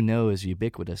is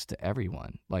ubiquitous to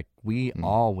everyone. Like we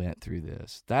all went through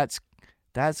this. That's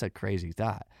a crazy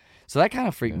thought. So that kind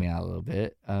of freaked me out a little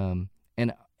bit.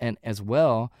 And as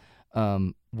well,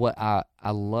 what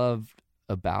I loved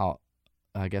about,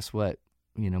 I guess what,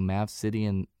 Mav City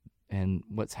and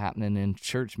what's happening in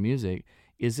church music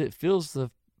is it feels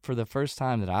for the first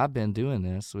time that I've been doing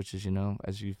this, which is,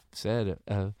 as you said,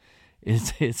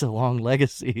 it's a long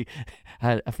legacy.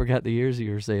 I forgot the years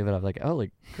you were saying, but I'm like,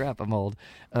 holy crap, I'm old.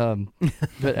 But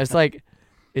it's like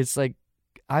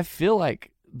I feel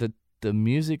like the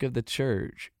music of the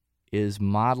church is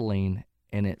modeling,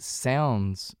 and it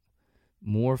sounds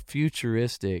more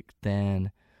futuristic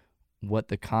than what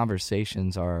the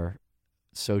conversations are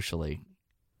socially.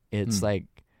 It's like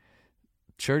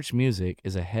church music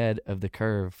is ahead of the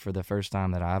curve for the first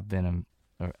time that I've been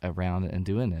around and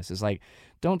doing this. It's like,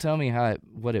 don't tell me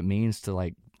what it means to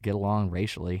like get along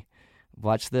racially.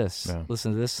 Watch this,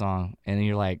 listen to this song, and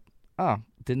you're like, oh,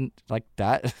 didn't like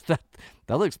that.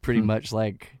 That looks pretty much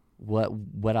like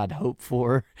what I'd hope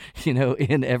for,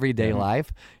 in everyday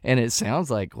life. And it sounds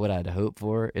like what I'd hope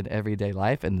for in everyday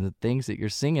life. And the things that you're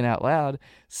singing out loud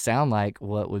sound like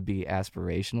what would be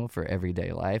aspirational for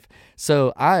everyday life.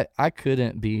 So I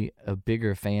couldn't be a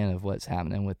bigger fan of what's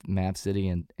happening with Map City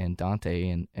and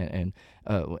Dante, and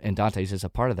Dante's just a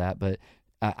part of that. But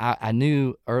I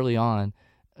knew early on,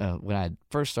 when I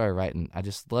first started writing, I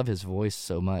just love his voice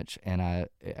so much. And I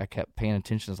kept paying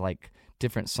attention to like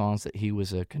different songs that he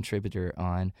was a contributor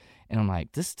on, and I'm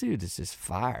like, this dude is just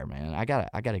fire, man. I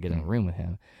gotta get in a room with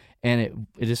him. And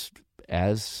it just,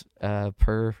 as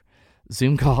per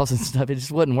Zoom calls and stuff, it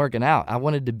just wasn't working out. I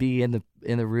wanted to be in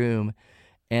the room,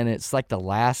 and it's like the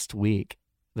last week.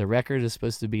 The record is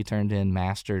supposed to be turned in,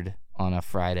 mastered on a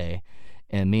Friday,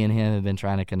 and me and him have been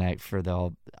trying to connect for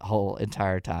the whole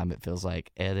entire time, it feels like.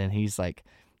 And then he's like,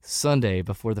 Sunday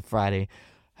before the Friday,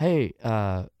 hey,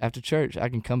 after church, I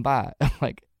can come by. I'm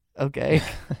like, okay.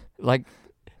 Like,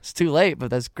 it's too late, but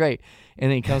that's great.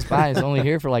 And then he comes by, and he's only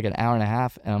here for like an hour and a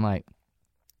half, and I'm like,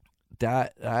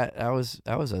 that was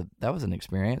an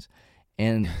experience.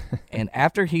 And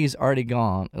after he's already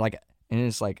gone, like, and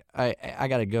it's like, I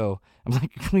gotta go. I'm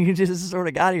like, we just sort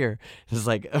of got here. It's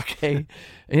like, okay.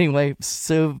 Anyway,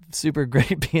 so super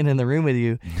great being in the room with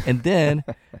you. And then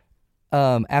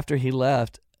after he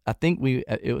left, I think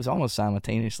it was almost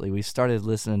simultaneously, we started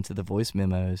listening to the voice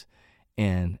memos,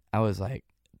 and I was like,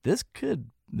 this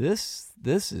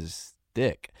is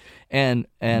thick. And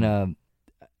I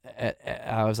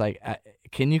was like,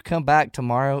 can you come back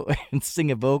tomorrow and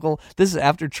sing a vocal? This is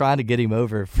after trying to get him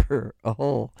over for a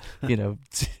whole,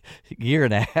 year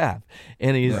and a half.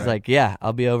 And he's like, yeah,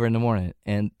 I'll be over in the morning.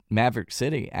 And Maverick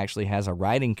City actually has a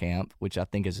writing camp, which I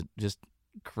think is just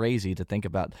crazy to think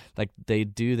about. Like, they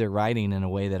do their writing in a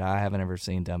way that I haven't ever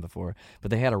seen done before.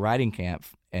 But they had a writing camp,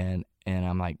 and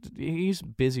I'm like, he's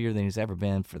busier than he's ever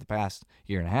been for the past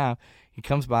year and a half. He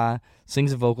comes by,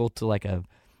 sings a vocal to like a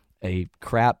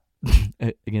crap,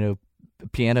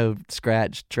 piano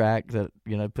scratch track that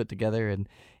put together,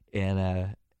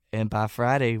 and by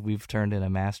Friday we've turned in a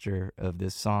master of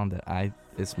this song that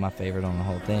it's my favorite on the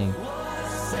whole thing.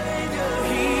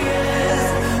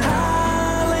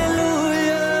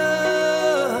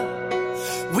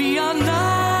 We are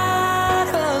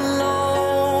not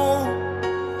alone.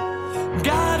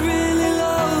 God really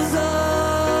loves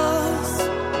us.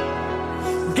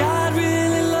 God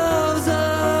really loves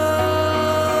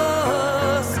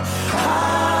us.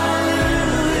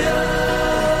 Hallelujah.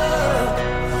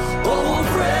 Oh,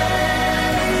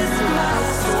 praise my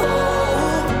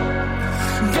soul.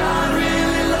 God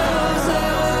really loves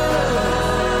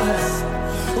us.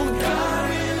 Oh, God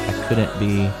really I couldn't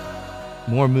be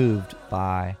more moved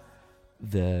by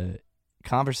the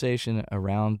conversation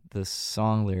around the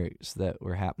song lyrics that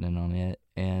were happening on it,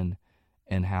 and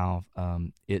how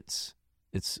it's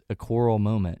a choral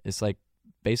moment. It's like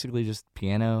basically just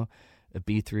piano, a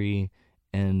B3,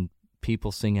 and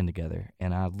people singing together.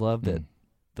 And I love that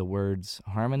the words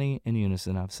harmony and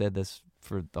unison. I've said this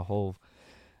for the whole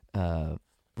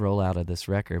rollout of this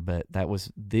record, but that was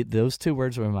those two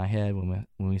words were in my head when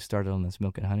we started on this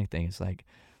Milk and Honey thing. It's like,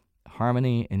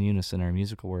 harmony and unison are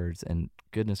musical words, and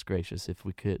goodness gracious, if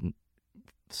we couldn't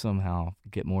somehow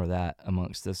get more of that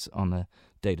amongst us on the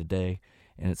day-to-day.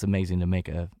 And it's amazing to make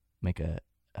a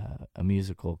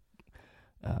musical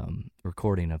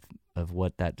recording of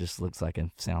what that just looks like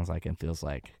and sounds like and feels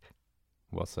like.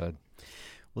 Well said.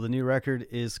 Well, the new record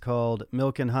is called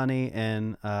Milk and Honey,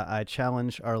 and I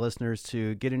challenge our listeners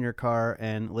to get in your car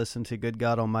and listen to Good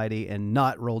God Almighty and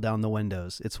not roll down the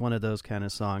windows. It's one of those kind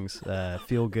of songs,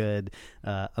 feel good,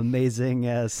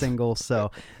 amazing single.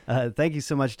 So thank you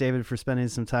so much, David, for spending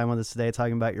some time with us today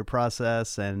talking about your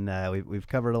process, and we've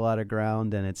covered a lot of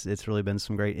ground, and it's really been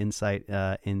some great insight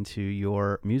into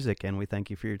your music, and we thank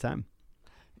you for your time.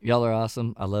 Y'all are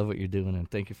awesome. I love what you're doing,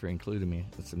 and thank you for including me.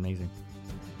 It's amazing.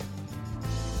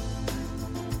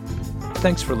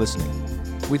 Thanks for listening.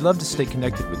 We'd love to stay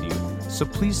connected with you, so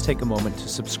please take a moment to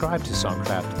subscribe to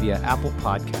Songcraft via Apple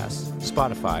Podcasts,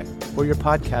 Spotify, or your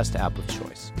podcast app of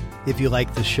choice. If you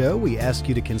like the show, we ask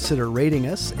you to consider rating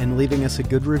us and leaving us a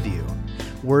good review.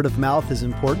 Word of mouth is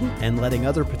important, and letting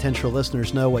other potential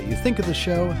listeners know what you think of the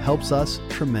show helps us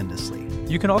tremendously.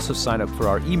 You can also sign up for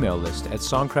our email list at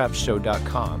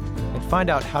songcraftshow.com and find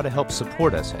out how to help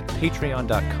support us at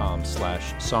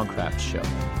patreon.com/songcraftshow.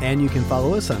 And you can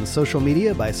follow us on social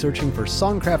media by searching for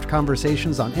Songcraft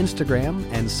Conversations on Instagram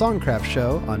and Songcraft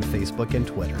Show on Facebook and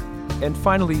Twitter. And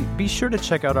finally, be sure to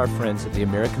check out our friends at the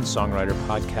American Songwriter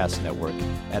Podcast Network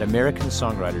at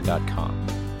americansongwriter.com.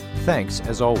 Thanks,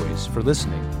 as always, for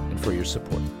listening and for your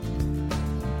support.